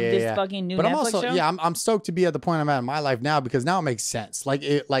middle of this fucking new Netflix show? I'm stoked to be at the point I'm at in my life now, because now it makes sense. Like,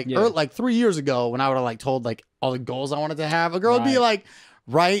 like 3 years ago when I would have like told like all the goals I wanted to have, a girl would be like,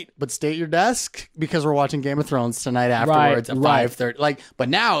 right, but stay at your desk because we're watching Game of Thrones tonight afterwards at 5:30. Like, but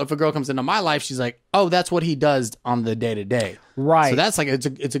now if a girl comes into my life, she's like, oh, that's what he does on the day to day. Right. So that's like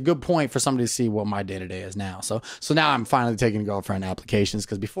it's a good point for somebody to see what my day to day is now. So now I'm finally taking girlfriend applications,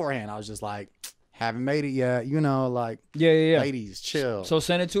 because beforehand I was just like, haven't made it yet, like ladies, chill. So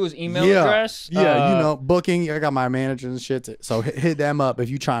send it to his email address. Booking. I got my manager and shit. So hit them up if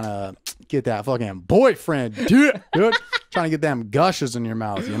you trying to get that fucking boyfriend, dude. Trying to get them gushers in your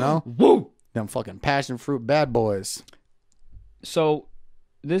mouth, Woo! Them fucking passion fruit bad boys. So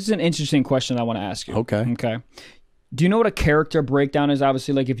this is an interesting question I want to ask you. Okay. Do you know what a character breakdown is?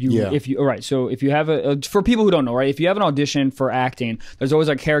 Obviously, like if you all right, so if you have for people who don't know, right, if you have an audition for acting, there's always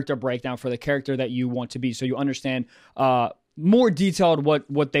a character breakdown for the character that you want to be, so you understand more detailed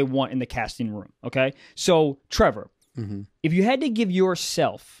what they want in the casting room. Okay, so Trevor, if you had to give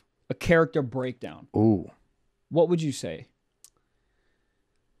yourself a character breakdown, what would you say?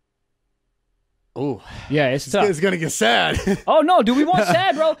 Oh, yeah, it's tough. It's gonna get sad. Oh no, do we want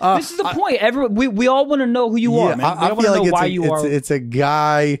sad, bro? This is the point. We all want to know who you are, man. We all want to know why you are. It's a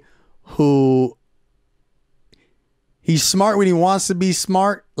guy who he's smart when he wants to be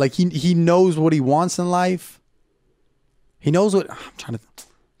smart. Like he knows what he wants in life. He knows what I'm trying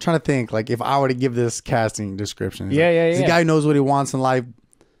to think. Like if I were to give this casting description, this guy knows what he wants in life,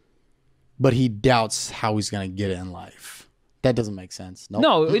 but he doubts how he's gonna get it in life. That doesn't make sense. Nope.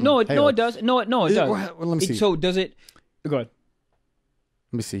 No, it does. No, it does. Well, let me see. So does it? Go ahead.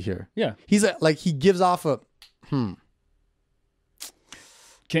 Let me see here. Yeah, he's like he gives off a Can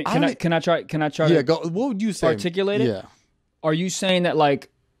I try? Yeah, go. What would you say? Articulate it. Yeah. Are you saying that like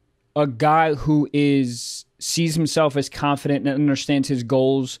a guy who sees himself as confident and understands his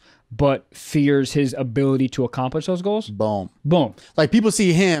goals, but fears his ability to accomplish those goals? Boom. Like people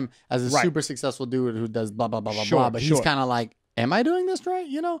see him as a super successful dude who does blah blah blah blah blah, but he's kind of like, "Am I doing this right?"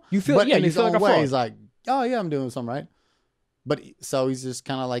 You feel, in his own like way, he's like, "Oh yeah, I'm doing something right." But so he's just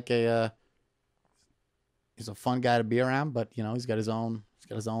kind of like he's a fun guy to be around, but he's got his own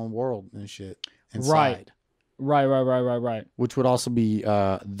world and shit inside. Right. Which would also be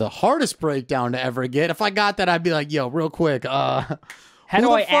the hardest breakdown to ever get. If I got that, I'd be like, "Yo, real quick, how do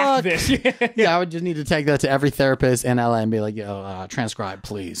I act this?" Yeah, I would just need to take that to every therapist in LA and be like, "Yo, transcribe,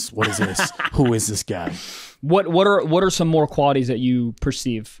 please. What is this? Who is this guy?" What are some more qualities that you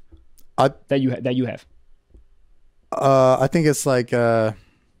perceive that you have? I think it's like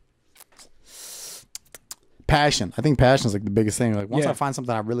passion. I think passion is like the biggest thing. Like once I find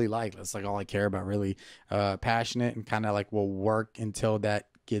something I really like, that's like all I care about. Really passionate, and kind of like will work until that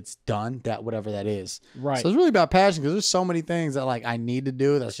gets done, that whatever that is. Right. So it's really about passion, because there's so many things that like I need to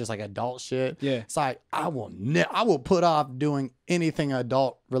do that's just like adult shit. Yeah. It's like I will put off doing anything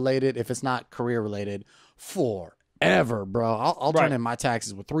adult related if it's not career related forever, bro. I'll turn in my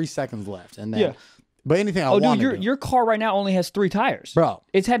taxes with 3 seconds left, and then But anything I Oh, want dude, to do. your car right now only has 3 tires. Bro.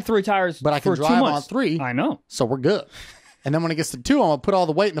 It's had 3 tires But I can for 2 drive months. on 3. I know. So we're good. And then when it gets to 2, I'm going to put all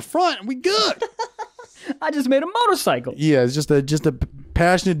the weight in the front and we good. I just made a motorcycle. Yeah, it's just a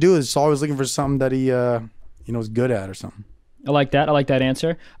passionate dude that's always looking for something that he is good at or something. I like that. I like that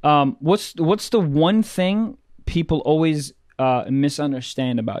answer. What's the one thing people always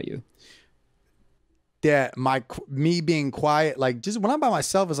misunderstand about you? That me being quiet, like just when I'm by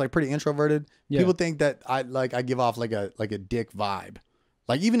myself, is like pretty introverted. Yeah. People think that I give off like a dick vibe.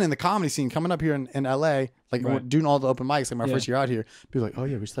 Like even in the comedy scene, coming up here in LA, like Right. doing all the open mics, like my Yeah. first year out here, people are like, oh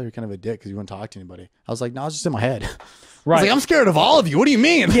yeah, we just thought you were kind of a dick because you wouldn't talk to anybody. I was like, no, it's just in my head. Right. I was like, I'm scared of all of you. What do you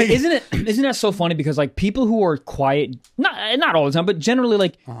mean? Yeah, Like, isn't that so funny? Because like people who are quiet, not all the time, but generally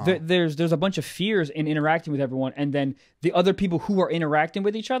like there's a bunch of fears in interacting with everyone, and then the other people who are interacting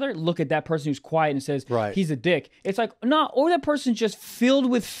with each other look at that person who's quiet and says, Right. he's a dick. It's like, no, or that person's just filled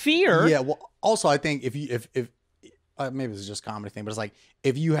with fear. yeah. Well, also I think if maybe this is just a comedy thing, but it's like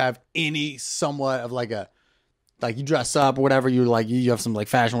if you have any somewhat of like you dress up or whatever, you have some like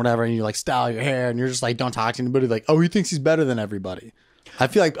fashion or whatever, and you like style your hair, and you're just like don't talk to anybody, like, oh, he thinks he's better than everybody. I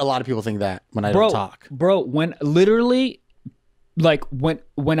feel like a lot of people think that when I don't talk. Bro, when literally, like when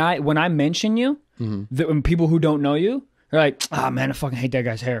I mention you, when people who don't know you, they're like, ah, man, I fucking hate that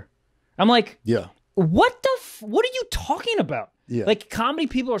guy's hair. I'm like, Yeah. what are you talking about? Yeah. Like comedy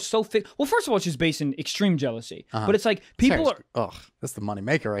people are so well, first of all, it's just based in extreme jealousy. But it's like people are. Oh, that's the money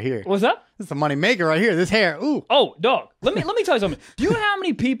maker right here. What's up? That's the money maker right here. This hair. Ooh. Oh, dog. Let me tell you something. Do you know how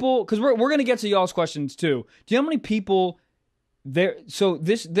many people? Because we're gonna get to y'all's questions too. Do you know how many people there? So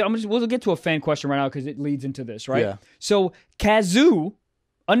we'll get to a fan question right now because it leads into this, right? Yeah. So Kazoo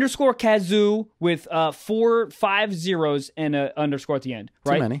 _ with 4 5 zeros and a underscore at the end,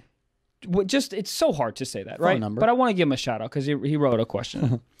 right? Too many. Just it's so hard to say that, right? number. But I want to give him a shout out because he wrote a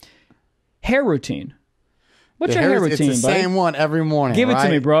question. Hair routine. What's The your hair hair- routine, It's the buddy? same one every morning. Give it to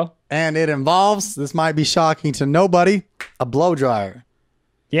right? me, bro. And it involves, this might be shocking to nobody, a blow dryer.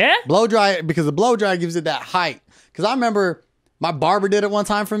 Yeah? Blow dryer, because the blow dryer gives it that height. Because I remember my barber did it one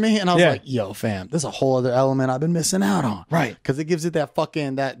time for me, and I was Yeah. like, yo, fam, this is a whole other element I've been missing out on. Right. Because it gives it that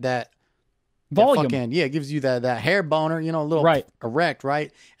fucking, that Volume. it gives you that hair boner, a little Right. erect,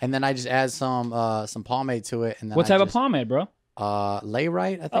 right? And then I just add some pomade to it. And then What type of pomade, bro?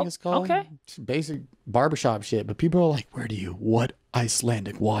 Layrite, I think it's called. okay. It's basic barbershop shit. But people are like, what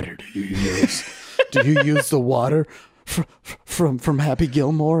Icelandic water do you use? Do you use the water from Happy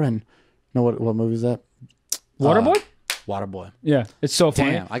Gilmore? And what movie is that? Waterboy? Waterboy. Yeah. It's so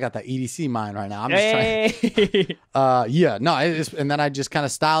funny. Damn, I got that EDC mind right now. I'm just trying. Yeah, no, and then I just kind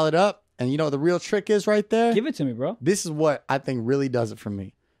of style it up. And you know what the real trick is right there? Give it to me, bro. This is what I think really does it for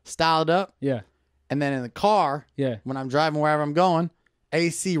me. Style it up. Yeah. And then in the car, Yeah. when I'm driving wherever I'm going,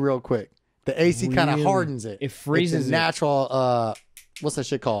 AC real quick. The AC kind of Really? hardens it. It freezes It's a it. natural, what's that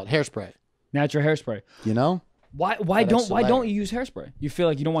shit called? Hairspray. Natural hairspray. You know? Why That extra don't layer. you use hairspray? You feel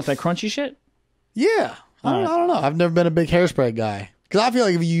like you don't want that crunchy shit? Yeah. I don't know. I've never been a big hairspray guy. Because I feel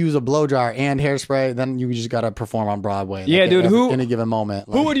like if you use a blow dryer and hairspray, then you just got to perform on Broadway. Yeah, dude, at who- any given moment.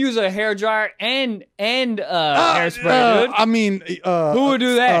 Who would use a hair dryer and hairspray, dude? I mean, Who would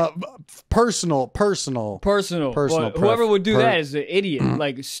do that? Personal. Personal. Personal Well, whoever would do pref- that is an idiot,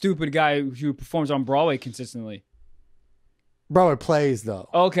 like stupid guy who performs on Broadway consistently. Broadway plays, though.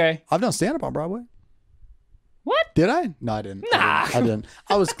 Okay. I've done stand-up on Broadway. What? Did I? No, I didn't. Nah. I didn't.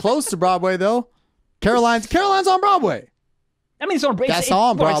 I was close to Broadway, though. Caroline's on Broadway. I mean, it's on. That's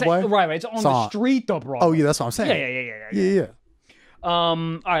on Broadway. Right. It's on the street though, Broadway. Oh, yeah, that's what I'm saying. Yeah. Yeah. All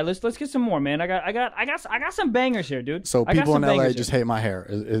right, let's get some more, man. I got some bangers here, dude. So I got people some in LA bangers just here. hate my hair.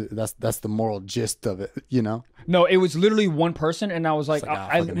 That's the moral gist of it, you know? No, it was literally one person, and I was like, like,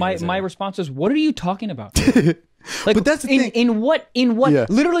 I fucking hate his my hair. response is, "What are you talking about?" Like, But that's the thing. In what? Yeah.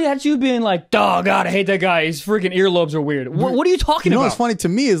 Literally, that's you being like, "Dog, God, I hate that guy. His freaking earlobes are weird." What are you talking You know about? what's funny to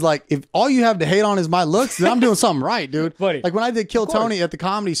me is like, if all you have to hate on is my looks, then I'm doing something right, dude. Buddy. Like when I did Kill Tony at the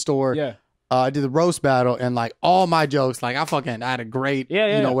Comedy Store, Yeah. I did the roast battle, and like all my jokes, like I had a great,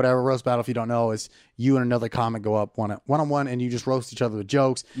 Yeah. whatever roast battle. If you don't know, is you and another comic go up one on one, and you just roast each other with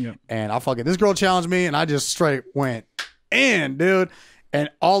jokes. Yeah. And this girl challenged me, and I just straight went in, dude. And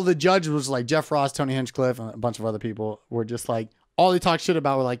all the judges was like Jeff Ross, Tony Hinchcliffe, and a bunch of other people were just like, all they talked shit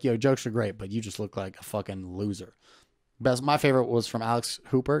about were like, yo, jokes are great, but you just look like a fucking loser. My favorite was from Alex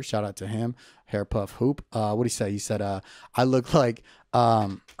Hooper. Shout out to him. Hair Puff Hoop. What'd he say? He said, I look like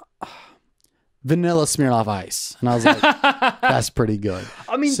vanilla smeared off ice. And I was like, that's pretty good.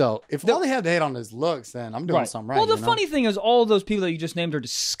 I mean, so if all they have to hate on is looks, then I'm doing something right. Well, the you know? funny thing is, all of those people that you just named are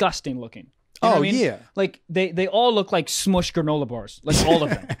disgusting looking. You know Oh, what I mean? yeah. Like they all look like smushed granola bars, like all of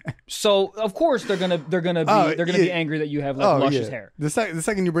them. So of course they're gonna be angry that you have like luscious hair. The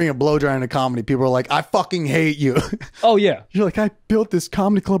second you bring a blow dryer into comedy, people are like, I fucking hate you. Oh yeah. You're like, I built this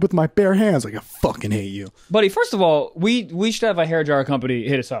comedy club with my bare hands. Like, I fucking hate you. Buddy, first of all, we should have a hair dryer company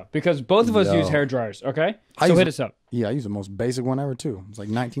hit us up because both of us use hair dryers, okay? So hit us up. Yeah, I use the most basic one ever too. It's like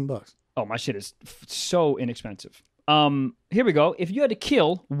 $19. Oh, my shit is so inexpensive. Here we go. If you had to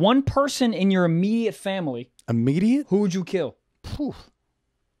kill one person in your immediate family, who would you kill? Poof.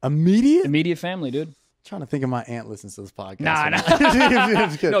 Immediate family, dude. I'm trying to think of my aunt listens to this podcast. Nah.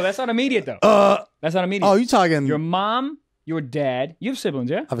 No, that's not immediate though. That's not immediate. Oh, you talking your mom, your dad. You have siblings,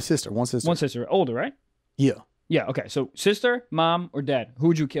 yeah? I have a sister, one sister. One sister, older, right? Yeah. Yeah. Okay. So sister, mom, or dad. Who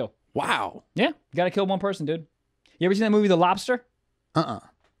would you kill? Wow. Yeah, you gotta kill one person, dude. You ever seen that movie, The Lobster?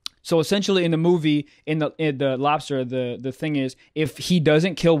 So essentially, in the movie, in the Lobster, the thing is, if he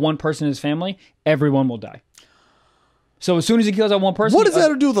doesn't kill one person in his family, everyone will die. So as soon as he kills that one person, what does that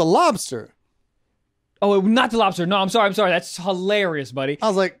have to do with the lobster? Oh, not the lobster. No, I'm sorry. That's hilarious, buddy. I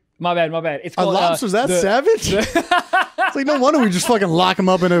was like, my bad. It's called, lobster's that savage? It's like, no wonder we just fucking lock him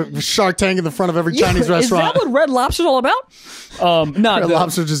up in a Shark Tank in the front of every Chinese restaurant. Is that what Red Lobster's all about? Red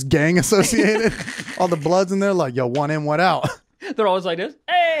Lobster's just gang associated. All the bloods in there, like, yo, one in, one out. They're always like this.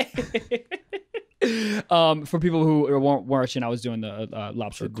 Hey. For people who weren't watching, I was doing the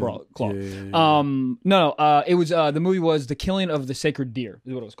lobster claw. Yeah. It was the movie was The Killing of the Sacred Deer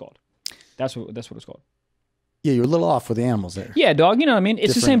is what it was called. That's what it's called. Yeah, you're a little off with the animals there. Yeah, dog. You know what I mean?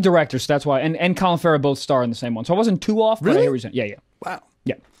 It's the same director, so that's why. And Colin Farrell both star in the same one, so I wasn't too off. Really? But I hear what you're saying. Yeah. Wow.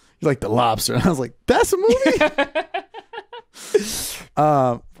 Yeah. You like The Lobster? And I was like, that's a movie.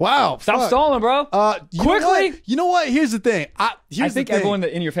 Wow. Stop stalling, bro. Quickly. You know what? Here's the thing. I think everyone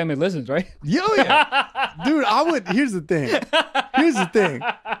in your family listens, right? Yeah. Dude, here's the thing.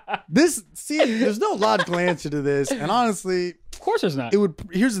 There's no logical answer to this. And honestly, of course there's not.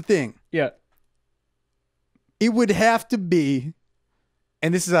 Here's the thing. Yeah. It would have to be,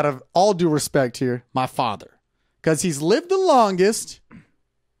 and this is out of all due respect here, my father. Because he's lived the longest.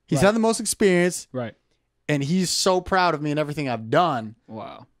 He's had the most experience. Right. And he's so proud of me and everything I've done.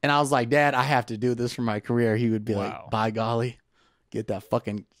 Wow. And I was like, Dad, I have to do this for my career. He would be like, by golly, get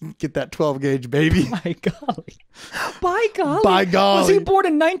that 12 gauge, baby. By golly. By golly. By golly. Was he born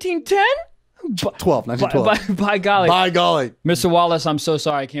in 1910? 1912. By golly. By golly. Mr. Wallace, I'm so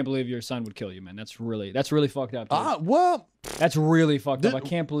sorry. I can't believe your son would kill you, man. That's really fucked up. Well, that's really fucked up. I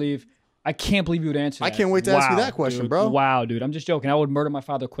can't believe you would answer that. I can't wait to ask you that question, dude. bro. Wow, dude. I'm just joking. I would murder my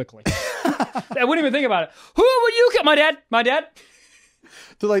father quickly. I wouldn't even think about it. Who would you kill? My dad. My dad.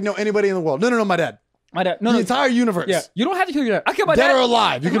 They're like, no, anybody in the world. No, my dad. My dad. The entire universe. Yeah. You don't have to kill your dad. I kill my dad. Dead or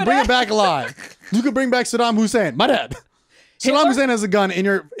alive. You can bring it back alive. You can bring back Saddam Hussein. My dad. Saddam Hussein has a gun in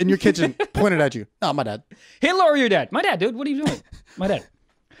your kitchen pointed at you. No, my dad. Hitler or your dad? My dad, dude. What are you doing? My dad.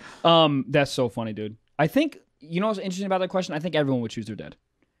 That's so funny, dude. I think you know what's interesting about that question? I think everyone would choose their dad.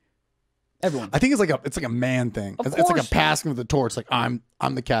 Everyone. I think it's like a man thing. It's like a passing of the torch. Like I'm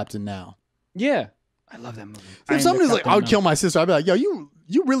the captain now. Yeah. I love that movie. If somebody's like, I would kill my sister, I'd be like, yo, you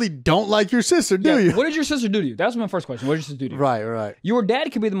really don't like your sister, do you? What did your sister do to you? That was my first question. What did your sister do to you? Right. Your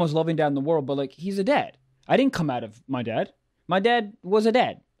dad could be the most loving dad in the world, but like he's a dad. I didn't come out of my dad. My dad was a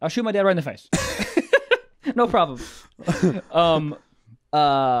dad. I'll shoot my dad right in the face. No problem.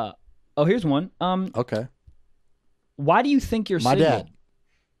 Here's one. Okay. Why do you think you're my single?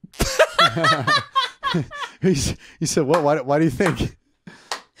 Dad. He said, what? Why do you think?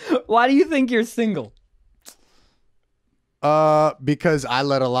 Why do you think you're single? Because I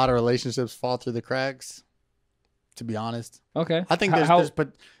let a lot of relationships fall through the cracks, to be honest. Okay. I think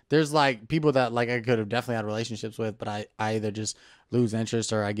there's like people that like I could have definitely had relationships with, but I either just lose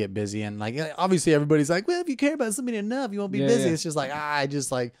interest or I get busy. And like, obviously everybody's like, well, if you care about somebody enough, you won't be busy. Yeah. It's just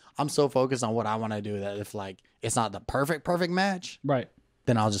like, I'm so focused on what I want to do that if like, it's not the perfect match. Right.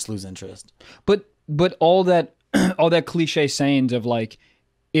 Then I'll just lose interest. But all that cliche sayings of like,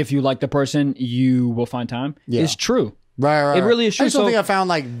 if you like the person, you will find time is true. Right. It really is true. I just don't think I found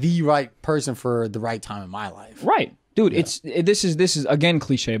like the right person for the right time in my life. Right. Dude, this is again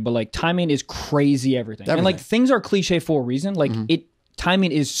cliche, but like timing is crazy everything. And like things are cliche for a reason. Like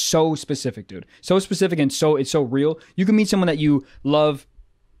timing is so specific, dude. So specific and it's so real. You can meet someone that you love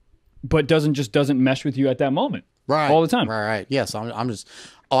but doesn't mesh with you at that moment. Right. All the time. Right. Yes,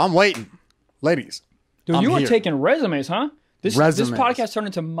 I'm waiting. Ladies. Dude, you are taking resumes, huh? This podcast turned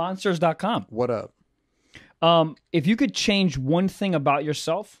into monsters.com. What up? If you could change one thing about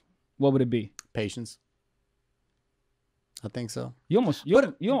yourself, what would it be? Patience. I think so. You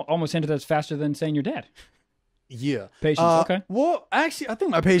almost hinted that's faster than saying your dad. Yeah. Patience. Okay. Well, actually, I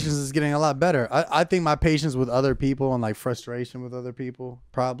think my patience is getting a lot better. I think my patience with other people and like frustration with other people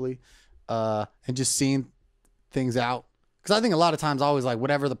probably, and just seeing things out. Because I think a lot of times I always like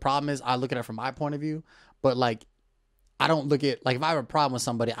whatever the problem is, I look at it from my point of view. But like, I don't look at like if I have a problem with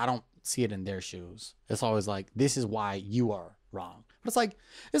somebody, I don't see it in their shoes. It's always like, this is why you are wrong. But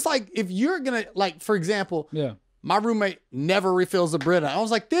it's like if you're gonna like, for example, Yeah. my roommate never refills the Brita. I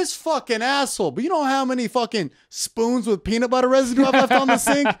was like, this fucking asshole. But you know how many fucking spoons with peanut butter residue I've left on the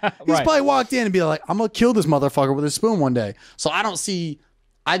sink? He's probably walked in and be like, I'm going to kill this motherfucker with a spoon one day. So I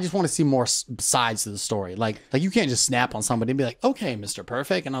just want to see more sides to the story. Like you can't just snap on somebody and be like, okay, Mr.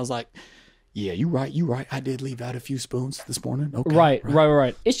 Perfect. And I was like, yeah, you right. I did leave out a few spoons this morning. Okay,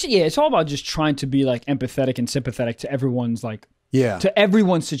 right. It's all about just trying to be like empathetic and sympathetic to everyone's like, yeah, to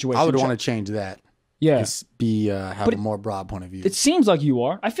everyone's situation. I would want to change that. Yeah, just have a more broad point of view. It seems like you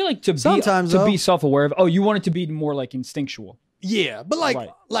are. I feel like to be self-aware of. Oh, you want it to be more like instinctual. Yeah, but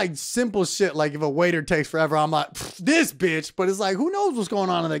like simple shit. Like if a waiter takes forever, I'm like this bitch. But it's like who knows what's going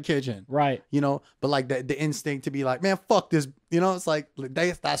on in the kitchen, right? You know. But like the instinct to be like, man, fuck this. You know, it's like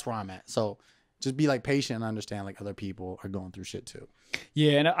that's where I'm at. So just be like patient and understand like other people are going through shit too.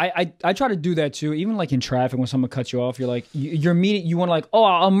 Yeah, and I try to do that too. Even like in traffic, when someone cuts you off, you're like, you're meeting, you want to like, oh,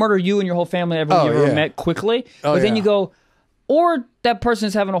 I'll murder you and your whole family you ever met quickly. But then you go, or that person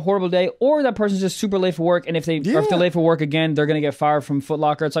is having a horrible day, or that person's just super late for work, and if they're late for work again, they're gonna get fired from Foot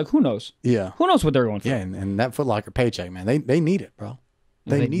Locker. It's like, who knows? Yeah, who knows what they're going through? Yeah, and that Foot Locker paycheck, man, they need it, bro.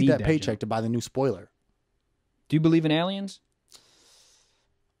 They need that paycheck to buy the new spoiler. Do you believe in aliens?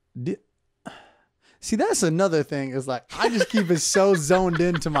 See, that's another thing is like, I just keep it so zoned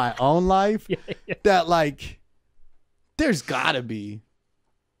into my own life that like, there's gotta be.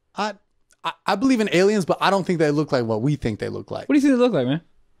 I believe in aliens, but I don't think they look like what we think they look like. What do you think they look like, man?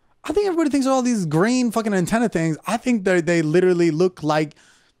 I think everybody thinks of all these green fucking antenna things. I think they literally look like,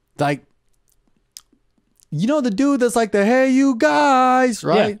 you know, the dude that's like the, hey, you guys,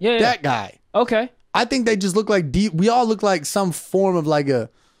 right? Yeah. That guy. Okay. I think they just look like we all look like some form of like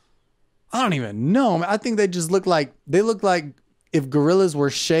I don't even know. I think they just look like if gorillas were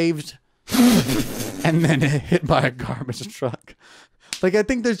shaved and then hit by a garbage truck. Like I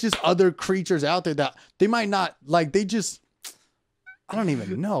think there's just other creatures out there that they might not like. They just, I don't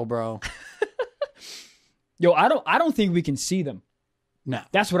even know, bro. Yo, I don't think we can see them. No,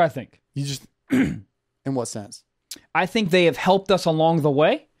 that's what I think. You just, in what sense? I think they have helped us along the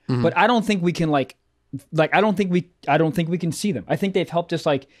way, but I don't think we can I don't think we can see them. I think they've helped us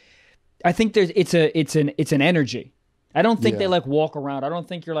like. I think it's an energy. I don't think they like walk around. I don't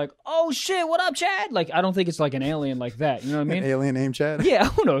think you're like, oh shit, what up, Chad? Like, I don't think it's like an alien like that. You know what I mean? An alien named Chad? Yeah,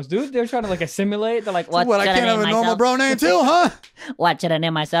 who knows, dude? They're trying to like assimilate. They're like, what? I can't have a normal bro name too, huh? What should I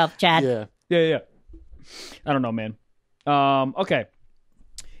name myself, Chad? Yeah. I don't know, man. Okay.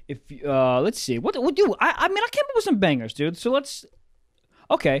 If let's see, what do I mean? I came up with some bangers, dude. So let's.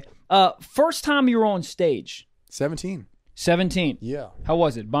 Okay. First time you were on stage. 17. 17. Yeah. How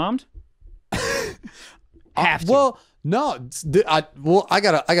was it? Bombed? Have to. Well, no. I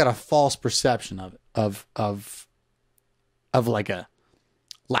got a false perception of like a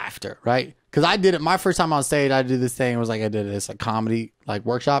laughter, right? Because I did it my first time on stage. I did this thing. It was like I did this like comedy like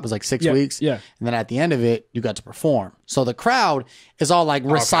workshop. It was like 6 weeks. Yeah. And then at the end of it, you got to perform. So the crowd is all like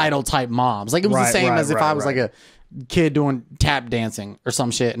recital type moms. Like it was the same as if I was like a kid doing tap dancing or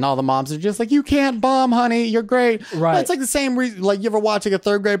some shit, and all the moms are just like, you can't bomb, honey, you're great. Right. But it's like the same reason, like you ever watch like a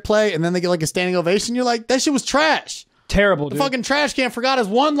third grade play and then they get like a standing ovation, you're like, that shit was trash. Terrible, the dude. Fucking trash can forgot his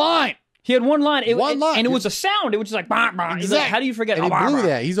one line. He had one line. One line. And it was a sound. It was just like, bah, bah. Exactly. Like, how do you forget? And he blew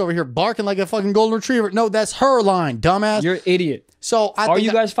that. He's over here barking like a fucking golden retriever. No, that's her line, dumbass. You're an idiot. So are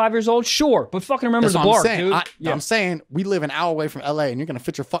you guys 5 years old? Sure, but fucking remember the bar, dude. I'm saying we live an hour away from LA, and you're gonna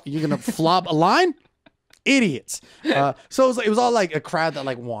you're gonna flop a line. Idiots. So it was all like a crowd that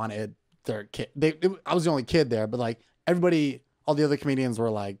like wanted their kid. I was the only kid there, but like everybody, all the other comedians were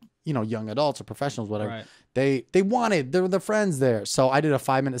like, you know, young adults or professionals, whatever. Right. They wanted their friends there. So I did a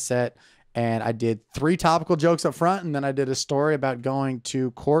 5-minute set, and I did 3 topical jokes up front, and then I did a story about going to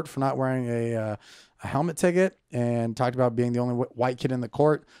court for not wearing a helmet ticket, and talked about being the only white kid in the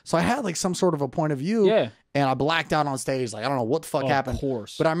court. So I had like some sort of a point of view. Yeah. And I blacked out on stage. Like, I don't know what the fuck happened. Of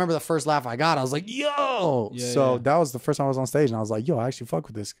course. But I remember the first laugh I got, I was like, yo. Yeah, that was the first time I was on stage. And I was like, yo, I actually fuck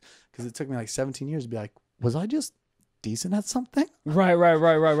with this. Because it took me like 17 years to be like, was I just decent at something? Right.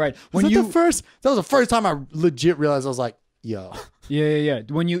 That was the first time I legit realized I was like, yo. Yeah.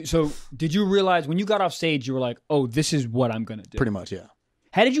 Did you realize when you got off stage, you were like, oh, this is what I'm going to do? Pretty much, yeah.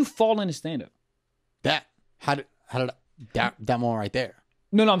 How did you fall into stand-up? That moment right there.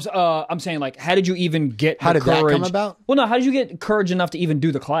 No, I'm saying like, how did you even get How the did that courage? come about? Well, no, how did you get courage enough to even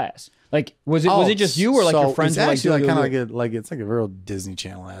do the class? Like, was it just you or like your friends? It's were actually like, kind of like it's like a real Disney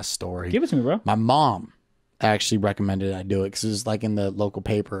Channel ass story. Give it to me, bro. My mom actually recommended I do it because it was like in the local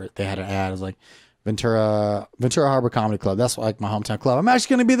paper. They had an ad. It was like Ventura Harbor Comedy Club. That's like my hometown club. I'm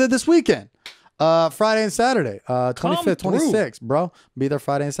actually going to be there this weekend. Friday and Saturday, 25th, 26th, bro. Be there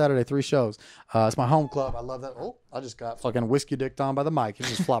Friday and Saturday, 3 shows. It's my home club. I love that. Oh, I just got fucking whiskey dicked on by the mic. It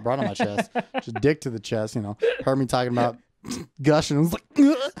just flopped right on my chest. Just dick to the chest, you know. Heard me talking about gushing. I was like,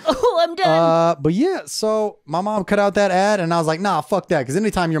 Oh, I'm done. but yeah, so my mom cut out that ad and I was like, nah, fuck that. Because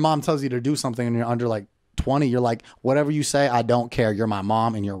anytime your mom tells you to do something and you're under like 20, you're like, whatever you say, I don't care. You're my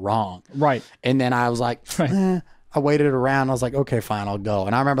mom and you're wrong. Right. And then I was like, I waited around. I was like, okay, fine, I'll go.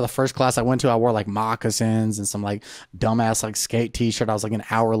 And I remember the first class I went to, I wore like moccasins and some like dumbass like skate t-shirt. I was like an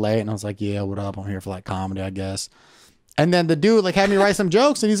hour late and I was like, yeah, what up? I'm here for like comedy, I guess. And then the dude like had me write some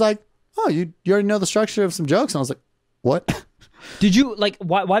jokes and he's like, oh, you already know the structure of some jokes? And I was like, what? Did you like,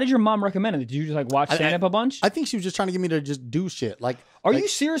 why did your mom recommend it? Did you just like watch stand up a bunch? I think she was just trying to get me to just do shit. Like, are you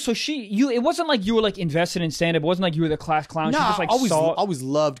serious? So it wasn't like you were like invested in stand up. It wasn't like you were the class clown. no, She just like I always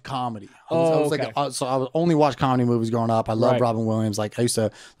loved comedy. I was okay. like, so I was only watch comedy movies growing up. I loved Right. Robin Williams. Like I used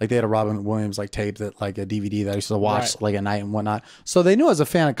to, like they had a Robin Williams like tape that like a DVD that I used to watch Right. like at night and whatnot. So they knew I was a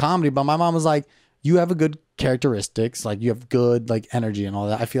fan of comedy, but my mom was like, you have a good characteristics, like you have good like energy and all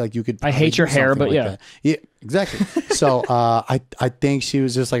that. I feel like you could. I hate your hair, but like yeah. that. Yeah, exactly. So I think she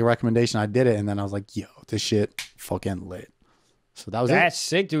was just like a recommendation. I did it, and then I was like, yo, this shit fucking lit. So that was That's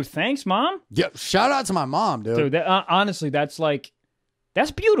sick, dude. Thanks, mom. it. Yeah, shout out to my mom, dude. Dude, honestly, that's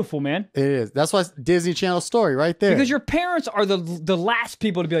beautiful, man. It is. That's why it's Disney Channel story right there. Because your parents are the last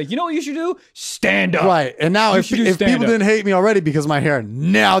people to be like, you know what you should do? Stand up. right. And now if should do people stand-up. didn't hate me already because of my hair,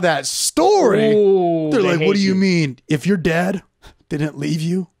 now that story, Ooh, they're they like, hate what do you mean? If your dad didn't leave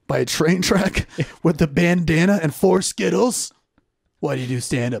you by a train track with the bandana and 4 Skittles, why do you do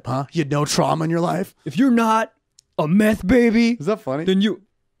stand up, huh? You had no trauma in your life? If you're not a meth baby, Is that funny? then you,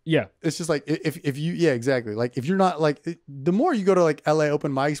 yeah. It's just like if you, yeah, exactly. Like if you're not like, the more you go to like LA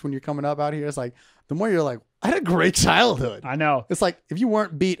open mics when you're coming up out here, it's like the more you're like, I had a great childhood. I know. It's like if you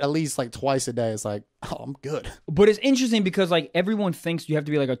weren't beat at least like twice a day, it's like, oh, I'm good. But it's interesting because like everyone thinks you have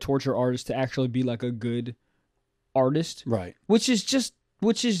to be like a torture artist to actually be like a good artist, Right. which is just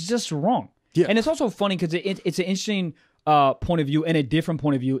wrong. Yeah. And it's also funny because it's an interesting point of view and a different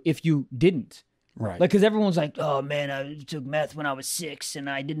point of view if you didn't. Right. Like, because everyone's like, oh man, I took meth when I was 6 and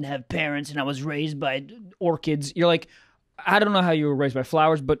I didn't have parents and I was raised by orchids. You're like, I don't know how you were raised by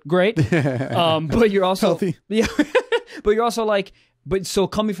flowers, but great. But you're also Healthy. Yeah. But you're also like, but so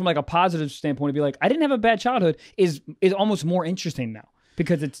coming from like a positive standpoint to be like, I didn't have a bad childhood is almost more interesting now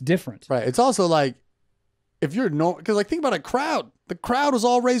because it's different. Right. It's also like, if you're no, because like think about a crowd. The crowd was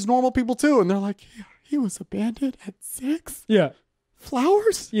all raised normal people too, and they're like, he was abandoned at 6. Yeah.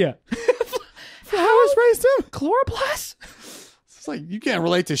 Flowers. Yeah. Flowers raised him. Chloroplast? It's like you can't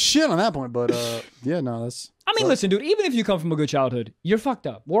relate to shit on that point, but yeah, no, that's. I mean, listen, dude, even if you come from a good childhood, you're fucked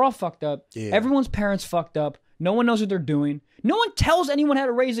up. We're all fucked up. Yeah. Everyone's parents fucked up. No one knows what they're doing. No one tells anyone how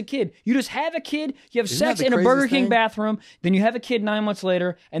to raise a kid. You just have a kid, you have Isn't sex that the in a Burger craziest King thing? bathroom, then you have a kid 9 months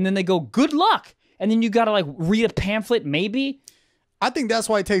later, and then they go, good luck. And then you gotta like read a pamphlet, maybe. I think that's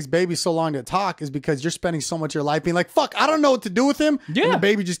why it takes babies so long to talk, is because you're spending so much of your life being like, fuck, I don't know what to do with him. Yeah. And the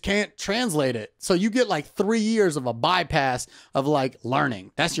baby just can't translate it. So you get like 3 years of a bypass of like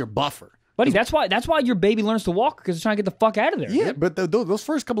learning. That's your buffer. Buddy, that's why your baby learns to walk, because it's trying to get the fuck out of there. Yeah, dude. but those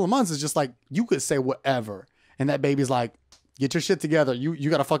first couple of months is just like, you could say whatever. And that baby's like, get your shit together. You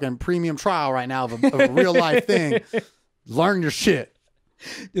got a fucking premium trial right now of a real life thing. Learn your shit.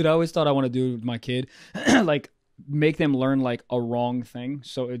 Dude, I always thought I want to do with my kid, like make them learn like a wrong thing.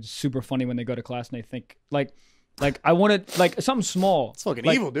 So it's super funny when they go to class and they think like I want to like something small. It's fucking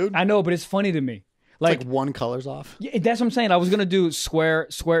Like, evil, dude. I know, but it's funny to me. Like one color's off. Yeah, that's what I'm saying. I was gonna do square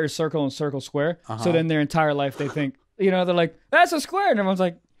is circle, and circle square. So then their entire life they think, they're like, that's a square, and everyone's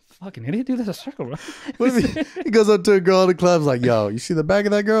like, fucking idiot, dude, that's a circle, bro. What if he goes up to a girl in the club's like, yo, you see the back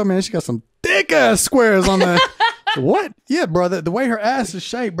of that girl, man? She got some thick ass squares on the. What? Yeah, bro. The way her ass is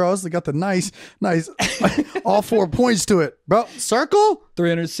shaped, bro, it's got the nice, all 4 points to it, bro. Circle?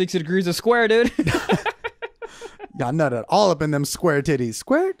 360 degrees of square, dude. Y'all nutted all up in them square titties.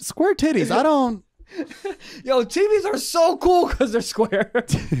 Square titties. I don't. Yo, TVs are so cool because they're square.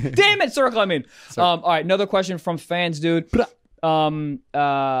 Damn it, circle. I mean, all right. Another question from fans, dude. So,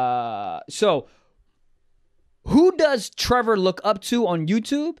 who does Trevor look up to on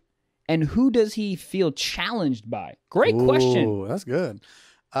YouTube, and who does he feel challenged by? Great question. Ooh, that's good.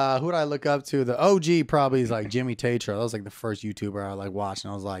 Who did I look up to? The OG probably is like Jimmy Tatro. That was like the first YouTuber I like watched,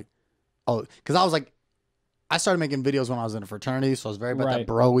 and I was like, oh, because I was like, I started making videos when I was in a fraternity, so I was very about that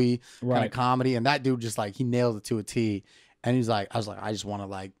bro-y kind of comedy, and that dude just like he nailed it to a T. And he's like, I was like, I just want to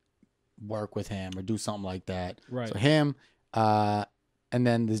like work with him or do something like that. Right. So him, and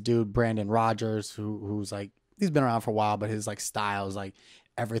then this dude Brandon Rogers, who's like he's been around for a while, but his like style is like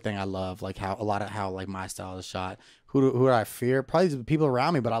everything I love, like how a lot of how like my style is shot. Who do I fear? Probably the people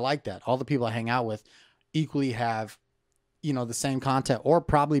around me, but I like that. All the people I hang out with equally have, you know, the same content or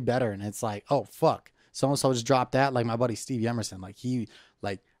probably better. And it's like, oh fuck, so-and-so just dropped that. Like my buddy Steve Emerson, like he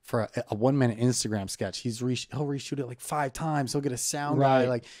like for a 1 minute Instagram sketch, he'll reshoot it like 5 times. He'll get a sound guy,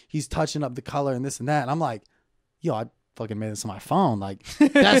 like he's touching up the color and this and that. And I'm like, yo, I fucking made this on my phone. Like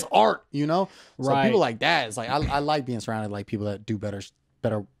that's art, you know? So people like that, it's like I like being surrounded like people that do better,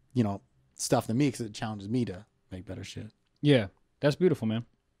 you know, stuff than me because it challenges me to make better shit. Yeah, that's beautiful, man.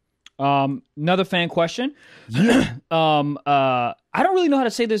 Another fan question. Yeah. I don't really know how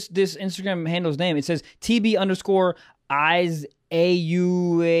to say this Instagram handle's name. It says TB_eyes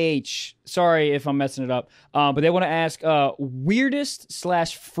AUH. Sorry if I'm messing it up. But they want to ask weirdest /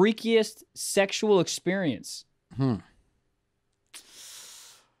 freakiest sexual experience.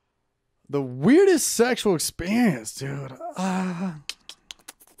 The weirdest sexual experience, dude. I'm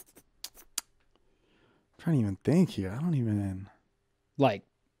trying to even think here. I don't even like.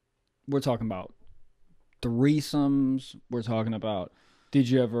 We're talking about threesomes. We're talking about, did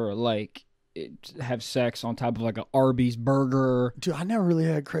you ever like have sex on top of like an Arby's burger? Dude, I never really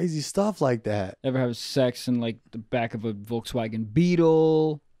had crazy stuff like that. Ever have sex in like the back of a Volkswagen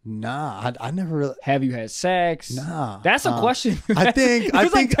Beetle? Nah, I never really. Have you had sex? Nah. That's a question. I think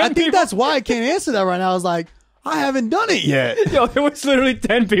that's why I can't answer that right now. I was like, I haven't done it yet. Yo, there was literally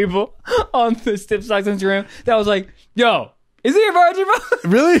 10 people on the Castbox Instagram that was like, yo, is he a virgin,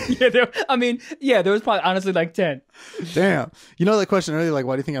 bro? Really? Yeah, there was probably honestly like 10. Damn. You know that question earlier, like,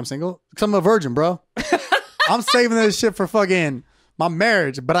 why do you think I'm single? Because I'm a virgin, bro. I'm saving this shit for fucking my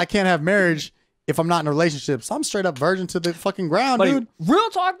marriage, but I can't have marriage if I'm not in a relationship. So I'm straight up virgin to the fucking ground, dude. Real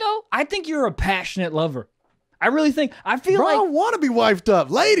talk, though, I think you're a passionate lover. I really think. I feel like I want to be wifed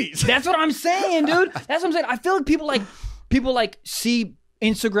up, ladies. That's what I'm saying, dude. That's what I'm saying. I feel like people see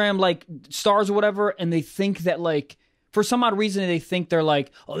Instagram like stars or whatever, and they think that like, for some odd reason, they think they're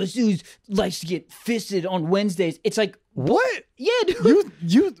like, oh, this dude likes to get fisted on Wednesdays. It's like, what? Yeah, dude.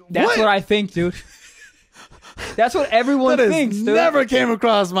 That's what I think, dude. That's what everyone thinks, dude. Never came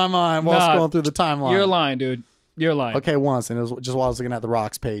across my mind while scrolling through the timeline. You're lying, dude. You're lying. Okay, once, and it was just while I was looking at the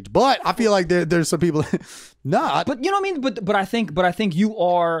Rocks page. But I feel like there's some people. But you know what I mean. But I think you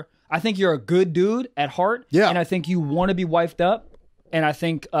are. I think you're a good dude at heart. Yeah. And I think you want to be wifed up. And I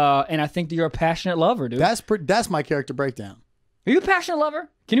think that you're a passionate lover, dude. That's my character breakdown. Are you a passionate lover?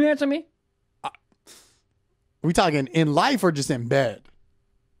 Can you answer me? Are we talking in life or just in bed?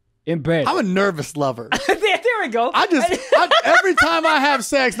 In bed. I'm a nervous lover. There we go. Every time I have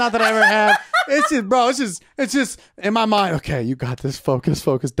sex, not that I ever have, it's just, bro, it's just in my mind. Okay, you got this. Focus.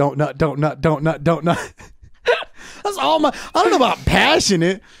 Don't nut. That's all I don't know about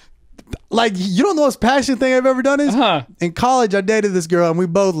passionate. Like, you know the most passionate thing I've ever done is? In college, I dated this girl, and we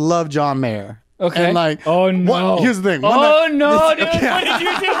both loved John Mayer. Okay. And like, oh, no. Here's the thing. Dude. What did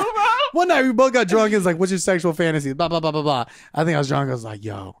you do, bro? One night, we both got drunk. It was like, what's your sexual fantasy? Blah, blah, blah, blah, blah. I think I was drunk. I was like,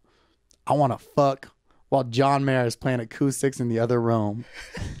 yo, I want to fuck while John Mayer is playing acoustics in the other room.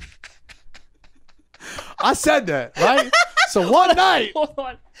 I said that, right? So one night. Hold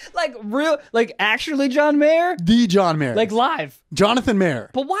on. Like actually John Mayer? The John Mayer. Like live. Jonathan Mayer.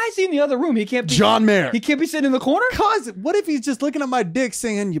 But why is he in the other room? He can't be. John Mayer. He can't be sitting in the corner? Cause what if he's just looking at my dick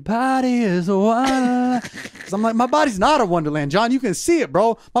singing, your body is a wonderland? Cause I'm like, my body's not a wonderland. John, you can see it,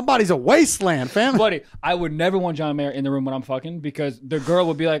 bro. My body's a wasteland, fam. Buddy, I would never want John Mayer in the room when I'm fucking because the girl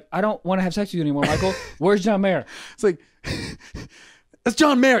would be like, I don't want to have sex with you anymore, Michael. Where's John Mayer? It's like... That's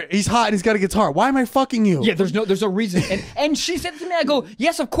John Mayer. He's hot and he's got a guitar. Why am I fucking you? Yeah, there's no reason. And she said to me, I go,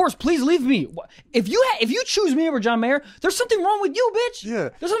 yes, of course, please leave me. If you choose me over John Mayer, there's something wrong with you, bitch. Yeah.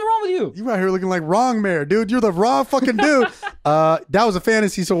 There's something wrong with you. You out here looking like wrong Mayer, dude. You're the wrong fucking dude. That was a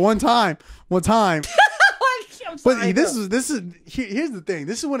fantasy. So one time. I'm sorry, but here's the thing.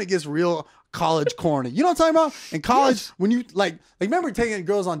 This is when it gets real college corny. You know what I'm talking about? In college, when you like remember taking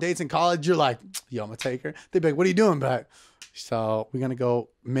girls on dates in college, you're like, yo, I'm gonna take her. They'd be like, what are you doing back? So we're gonna go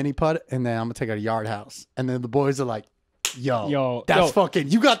mini putt, and then I'm gonna take her to Yard House, and then the boys are like, "Yo, that's fucking.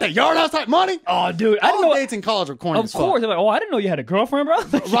 You got that Yard House type money? Oh, dude, I didn't know dates in college were corny. Of course, they're like, oh, I didn't know you had a girlfriend, bro.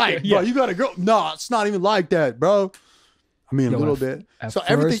 Right, yeah. Bro, you got a girl? No, it's not even like that, bro. I mean, a little bit. So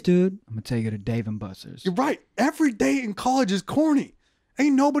everything, dude, I'm gonna take you to Dave and Buster's. You're right. Every day in college is corny,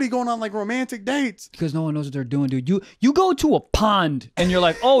 Ain't nobody going on like romantic dates. Because no one knows what they're doing, dude. You go to a pond and you're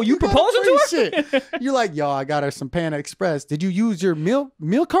like, oh, you proposing to her? Shit. You're like, yo, I got her some Panda Express. Did you use your meal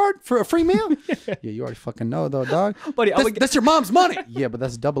card for a free meal? Yeah, you already fucking know though, dog. Buddy, that's your mom's money. Yeah, but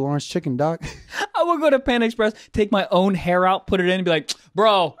that's double orange chicken, dog. I would go to Panda Express, take my own hair out, put it in, and be like,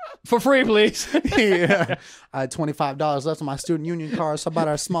 bro, for free, please. Yeah. I had $25 left on my student union card, so I bought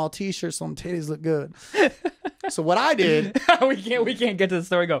her a small t-shirt so them titties look good. So what I did... we can't get to the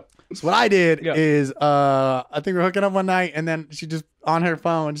story. Go. So what I did is, I think we were hooking up one night, and then she just, on her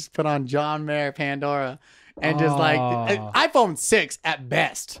phone, just put on John Mayer Pandora, and just like, iPhone 6 at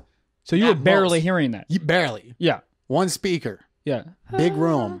best. So you were barely hearing that? Barely. Yeah. One speaker. Yeah. Big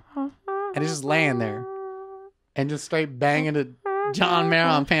room. And it's just laying there. And just straight banging to John Mayer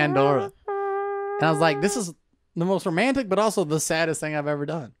on Pandora. And I was like, this is the most romantic, but also the saddest thing I've ever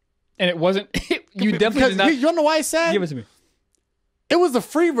done. And it wasn't, you definitely did not. You don't know why it's sad? Give it to me. It was the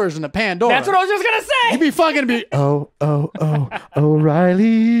free version of Pandora. That's what I was just going to say. You'd be fucking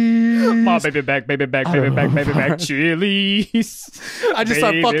O'Reilly. My baby back, Chili's. I just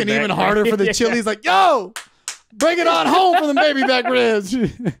start fucking even harder for the Chili's. Like, yo, bring it on home for the baby back ribs.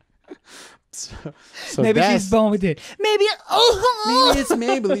 So maybe she's born with it. Maybe it's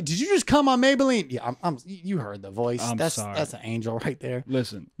Maybelline. Did you just come on Maybelline? Yeah, you heard the voice. That's an angel right there.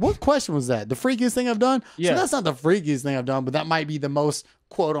 Listen, what question was that? The freakiest thing I've done? Yeah. So that's not the freakiest thing I've done, but that might be the most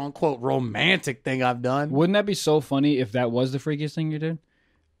quote unquote romantic thing I've done. Wouldn't that be so funny if that was the freakiest thing you did?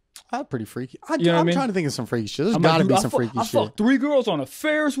 That's pretty freaky. I'm trying to think of some freaky shit. There's got to be some freaky shit. I fucked 3 girls on a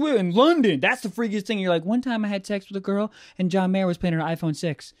Ferris wheel in London. That's the freakiest thing. You're like, one time I had sex with a girl and John Mayer was playing her iPhone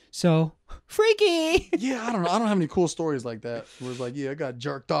 6. So, freaky. Yeah, I don't know. I don't have any cool stories like that. Where it's like, yeah, I got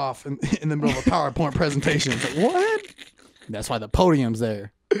jerked off in the middle of a PowerPoint presentation. It's like, what? That's why the podium's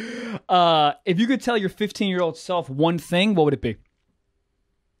there. If you could tell your 15-year-old self one thing, what would it be?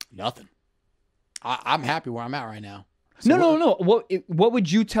 Nothing. I'm happy where I'm at right now. So No. What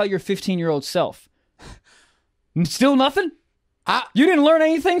would you tell your 15-year-old self? Still nothing? You didn't learn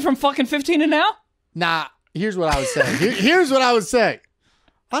anything from fucking 15 to now? Nah, here's what I would say. Here's what I would say.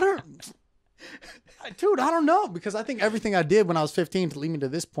 Dude, I don't know, because I think everything I did when I was 15 to lead me to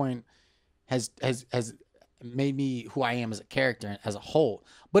this point has made me who I am as a character as a whole.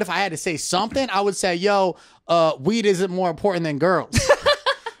 But if I had to say something, I would say, yo, weed isn't more important than girls.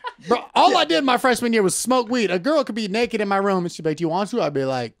 Bro, all I did my freshman year was smoke weed. A girl could be naked in my room and she'd be like, do you want to? I'd be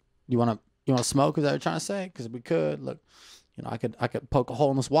like, you want to smoke? Is that what you're trying to say? Because we could. Look, I could poke a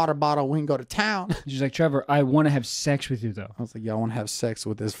hole in this water bottle. We can go to town. She's like, Trevor, I want to have sex with you, though. I was like, yeah, I want to have sex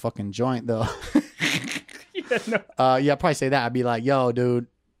with this fucking joint, though. Yeah, no. I'd probably say that. I'd be like, yo, dude,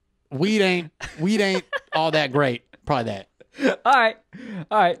 weed ain't all that great. Probably that. All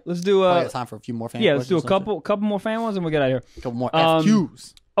right. Let's do time for a few more fan. Yeah, let's do a couple more fan ones and we'll get out of here. A couple more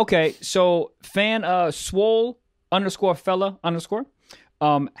FQs. Okay, so fan swole _fella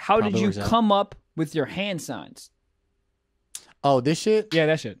 _ how did you come up with your hand signs? Oh, this shit? Yeah,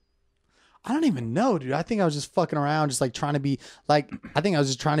 that shit. I don't even know, dude. I think I was just fucking around, just like trying to be like, I think I was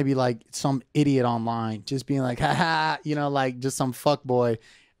just trying to be like some idiot online, just being like, haha, like just some fuck boy.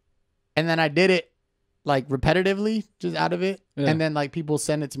 And then I did it like repetitively, just out of it. Yeah. And then like people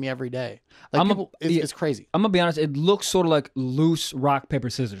send it to me every day. Like it's crazy. I'm gonna be honest. It looks sort of like loose rock,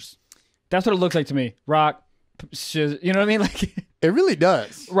 paper, scissors. That's what it looks like to me. Rock, scissors. You know what I mean? Like it really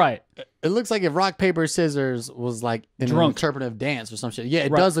does. Right. It looks like if rock, paper, scissors was like an interpretive dance or some shit. Yeah,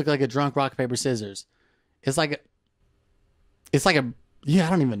 it does look like a drunk rock, paper, scissors. It's like a yeah,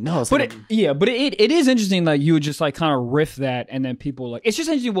 I don't even know. But it is interesting that you would just like kind of riff that, and then people like, it's just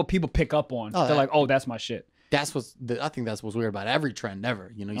interesting what people pick up on. They're like, oh, that's my shit. I think that's what's weird about every trend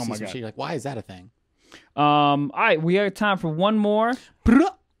ever. You see some shit, you're like, why is that a thing? All right, we have time for one more.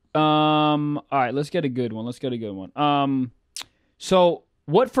 All right, let's get a good one. So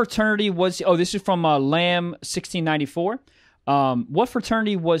what fraternity was this is from Lamb 1694. What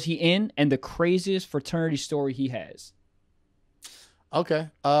fraternity was he in, and the craziest fraternity story he has? Okay.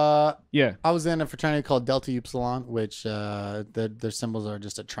 Yeah. I was in a fraternity called Delta Upsilon, which their symbols are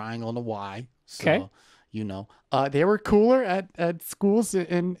just a triangle and a Y. So, okay. They were cooler at schools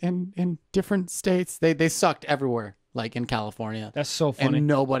in different states. They sucked everywhere, like in California. That's so funny. And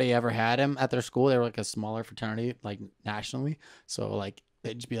nobody ever had him at their school. They were like a smaller fraternity, like nationally. So like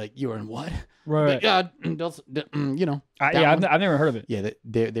they'd just be like, "You were in what?" Right. Yeah. I've never heard of it. Yeah,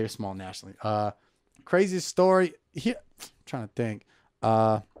 they're small nationally. Craziest story here. I'm trying to think.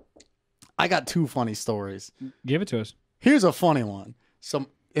 I got 2 funny stories. Give it to us. Here's a funny one. So,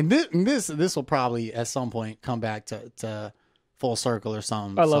 and this will probably at some point come back to full circle or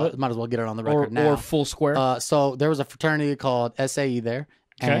something. I love it. Might as well get it on the record now. Or full square. So there was a fraternity called SAE there.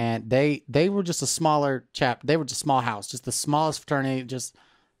 Okay. And they were just a smaller they were just small house, just the smallest fraternity, just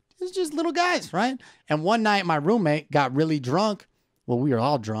little guys, right? And one night my roommate got really drunk. Well, we were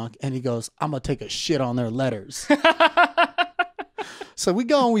all drunk, and he goes, "I'm gonna take a shit on their letters." So we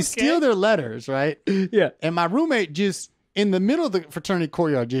go and we steal their letters, right? Yeah. And my roommate just in the middle of the fraternity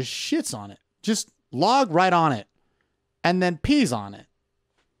courtyard just shits on it, just log right on it, and then pees on it.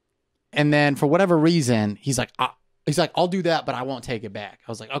 And then for whatever reason, he's like, I'll do that, but I won't take it back.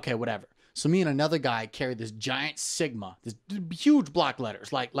 I was like, okay, whatever. So me and another guy carried this giant Sigma, this huge block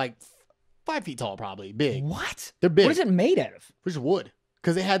letters, like 5 feet tall, probably big. What? They're big. What is it made out of? Which is wood,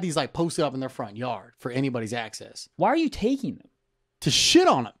 because they had these like posted up in their front yard for anybody's access. Why are you taking them? To shit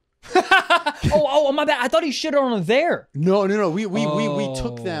on them. oh, my bad. I thought he shit on them there. No. We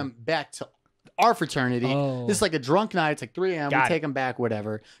took them back to our fraternity. This is like a drunk night. It's like 3 a.m. We take them back,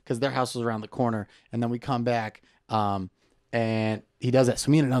 whatever, because their house was around the corner. And then we come back, and he does that.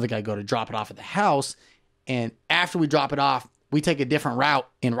 So me and another guy go to drop it off at the house. And after we drop it off, we take a different route.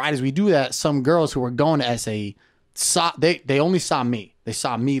 And right as we do that, some girls who were going to SAE they only saw me. They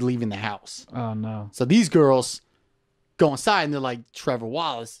saw me leaving the house. Oh no. So these girls go inside and they're like, Trevor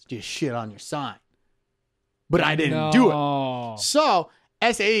Wallace just shit on your sign. But I didn't do it. So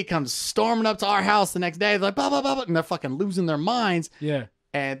SAE comes storming up to our house the next day. They're like, blah, blah, blah, blah, and they're fucking losing their minds. Yeah.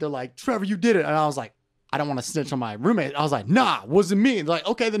 And they're like, Trevor, you did it. And I was like, I don't want to snitch on my roommate. I was like, nah, wasn't me. And they're like,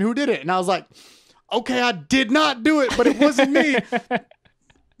 okay, then who did it? And I was like, okay, I did not do it, but it wasn't me.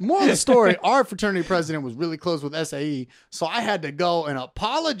 More of the story, our fraternity president was really close with SAE. So I had to go and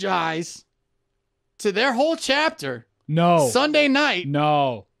apologize to their whole chapter. No. Sunday night.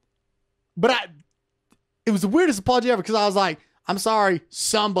 No. But it was the weirdest apology ever, because I was like, I'm sorry,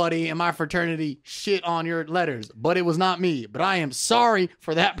 somebody in my fraternity shit on your letters, but it was not me. But I am sorry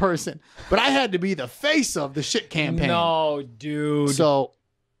for that person. But I had to be the face of the shit campaign. No, dude. So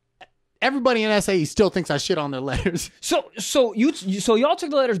everybody in SAE still thinks I shit on their letters. So y'all took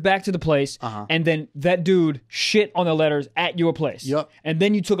the letters back to the place, and then that dude shit on the letters at your place. Yep. And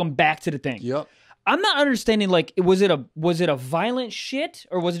then you took them back to the thing. Yep. I'm not understanding. Like, was it a violent shit,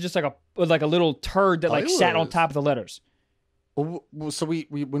 or was it just like a little turd that sat on top of the letters? So we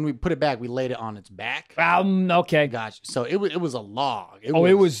when we put it back, we laid it on its back. Okay. Gotcha. So it was a log. It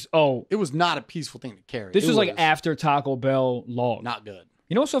was not a peaceful thing to carry. This was like after Taco Bell log. Not good.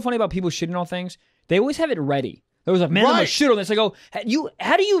 You know what's so funny about people shitting on things? They always have it ready. There was like, man, I'm gonna shit on this. I go,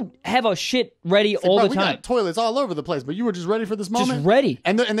 how do you have a shit ready all the time? We got toilets all over the place, but you were just ready for this moment? Just ready.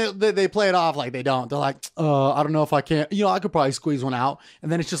 And they play it off like they don't. They're like, I don't know if I can. I could probably squeeze one out.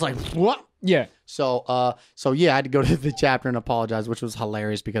 And then it's just like, what? Yeah. So yeah, I had to go to the chapter and apologize, which was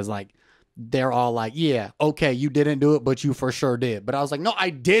hilarious, because like they're all like, yeah, okay, you didn't do it, but you for sure did. But I was like, no, I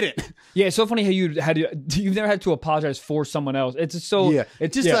didn't. Yeah, it's so funny how you've never had to apologize for someone else. It's just so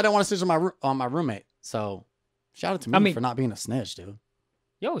it's just that I don't want to snitch on my roommate. So shout out to me for not being a snitch, dude.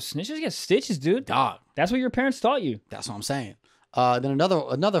 Yo, snitches get stitches, dude. Dog. That's what your parents taught you. That's what I'm saying. Then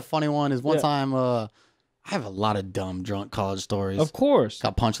another funny one is one time I have a lot of dumb drunk college stories. Of course.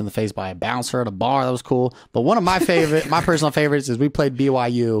 Got punched in the face by a bouncer at a bar. That was cool. But one of my my personal favorites is we played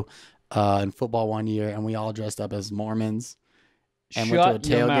BYU in football one year, and we all dressed up as Mormons and went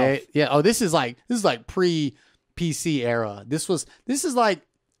to a tailgate. Yeah. Oh, this is like pre-PC era. This is like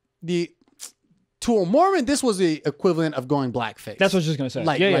to a Mormon, this was the equivalent of going blackface. That's what I was just gonna say.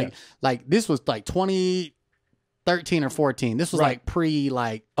 Like this was like 2013 or 14. This was like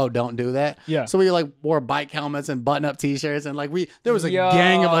don't do that. Yeah. So we like wore bike helmets and button up t-shirts, and like there was a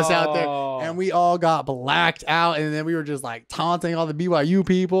gang of us out there, and we all got blacked out, and then we were just like taunting all the BYU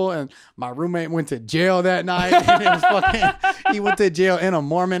people, and my roommate went to jail that night. And it was he went to jail in a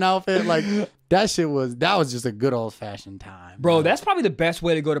Mormon outfit. Like that was just a good old fashioned time. Bro, that's probably the best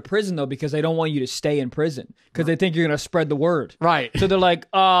way to go to prison though, because they don't want you to stay in prison because they think you're gonna spread the word. Right. So they're like,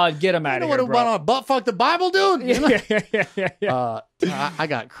 get him out of here, bro. What on butt fuck the Bible, dude? Yeah. I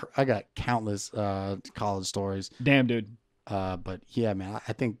got countless college stories. Damn, dude. But yeah, man,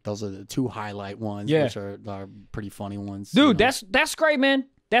 I think those are the two highlight ones, which are pretty funny ones. Dude, that's great, man.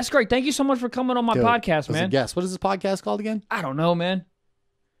 That's great. Thank you so much for coming on my podcast, man. Guess what is this podcast called again? I don't know, man.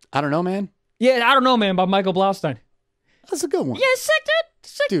 I don't know, man. Yeah, I don't know, man. By Michael Blaustein. That's a good one. Yeah, sick, dude.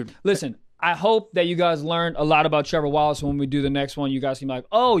 Sick. Dude, listen. I hope that you guys learned a lot about Trevor Wallace. When we do the next one, you guys can be like,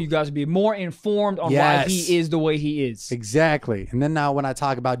 oh, you guys will be more informed on why he is the way he is. Exactly. And then now when I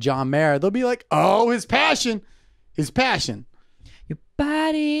talk about John Mayer, they'll be like, oh, his passion. Your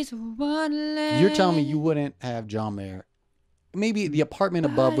body's a wonderland. You're telling me you wouldn't have John Mayer? Maybe the apartment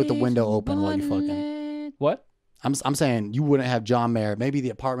above with the window open while you fucking. What? I'm saying you wouldn't have John Mayer, maybe the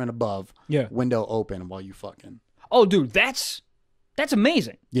apartment above, window open while you fucking. Oh, dude, that's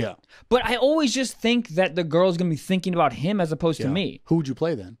amazing. Yeah. But I always just think that the girl's gonna be thinking about him as opposed to me. Who would you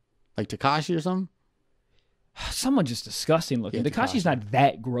play then? Like Tekashi or something? Someone just disgusting looking. Yeah, Tekashi's not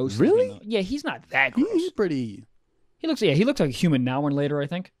that gross. Really? Looking, yeah, he's not that gross. He's pretty. He looks like a human now and later, I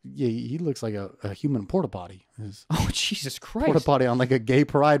think. Yeah, he looks like a human porta potty. Oh, Jesus Christ. Porta potty on like a gay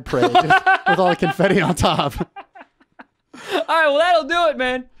pride parade just with all the confetti on top. All right, well, that'll do it,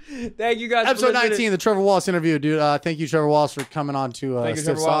 man. Thank you guys. Episode 19, the Trevor Wallace interview, dude. Thank you, Trevor Wallace, for coming on to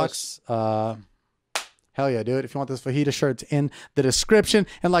Stiff Socks. Hell yeah, dude. If you want this fajita shirt, it's in the description.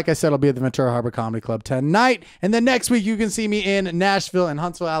 And like I said, I'll be at the Ventura Harbor Comedy Club tonight. And then next week, you can see me in Nashville and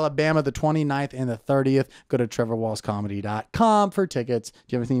Huntsville, Alabama, the 29th and the 30th. Go to trevorwallacecomedy.com for tickets. Do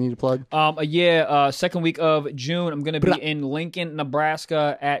you have anything you need to plug? Second week of June, I'm going to be in Lincoln,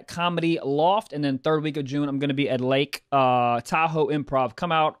 Nebraska at Comedy Loft. And then third week of June, I'm going to be at Lake Tahoe Improv.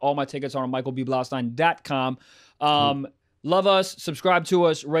 Come out. All my tickets are on michaelbblaustein.com. Love us, subscribe to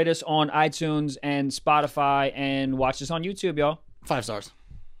us, rate us on iTunes and Spotify, and watch us on YouTube, y'all. 5 stars.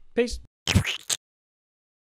 Peace.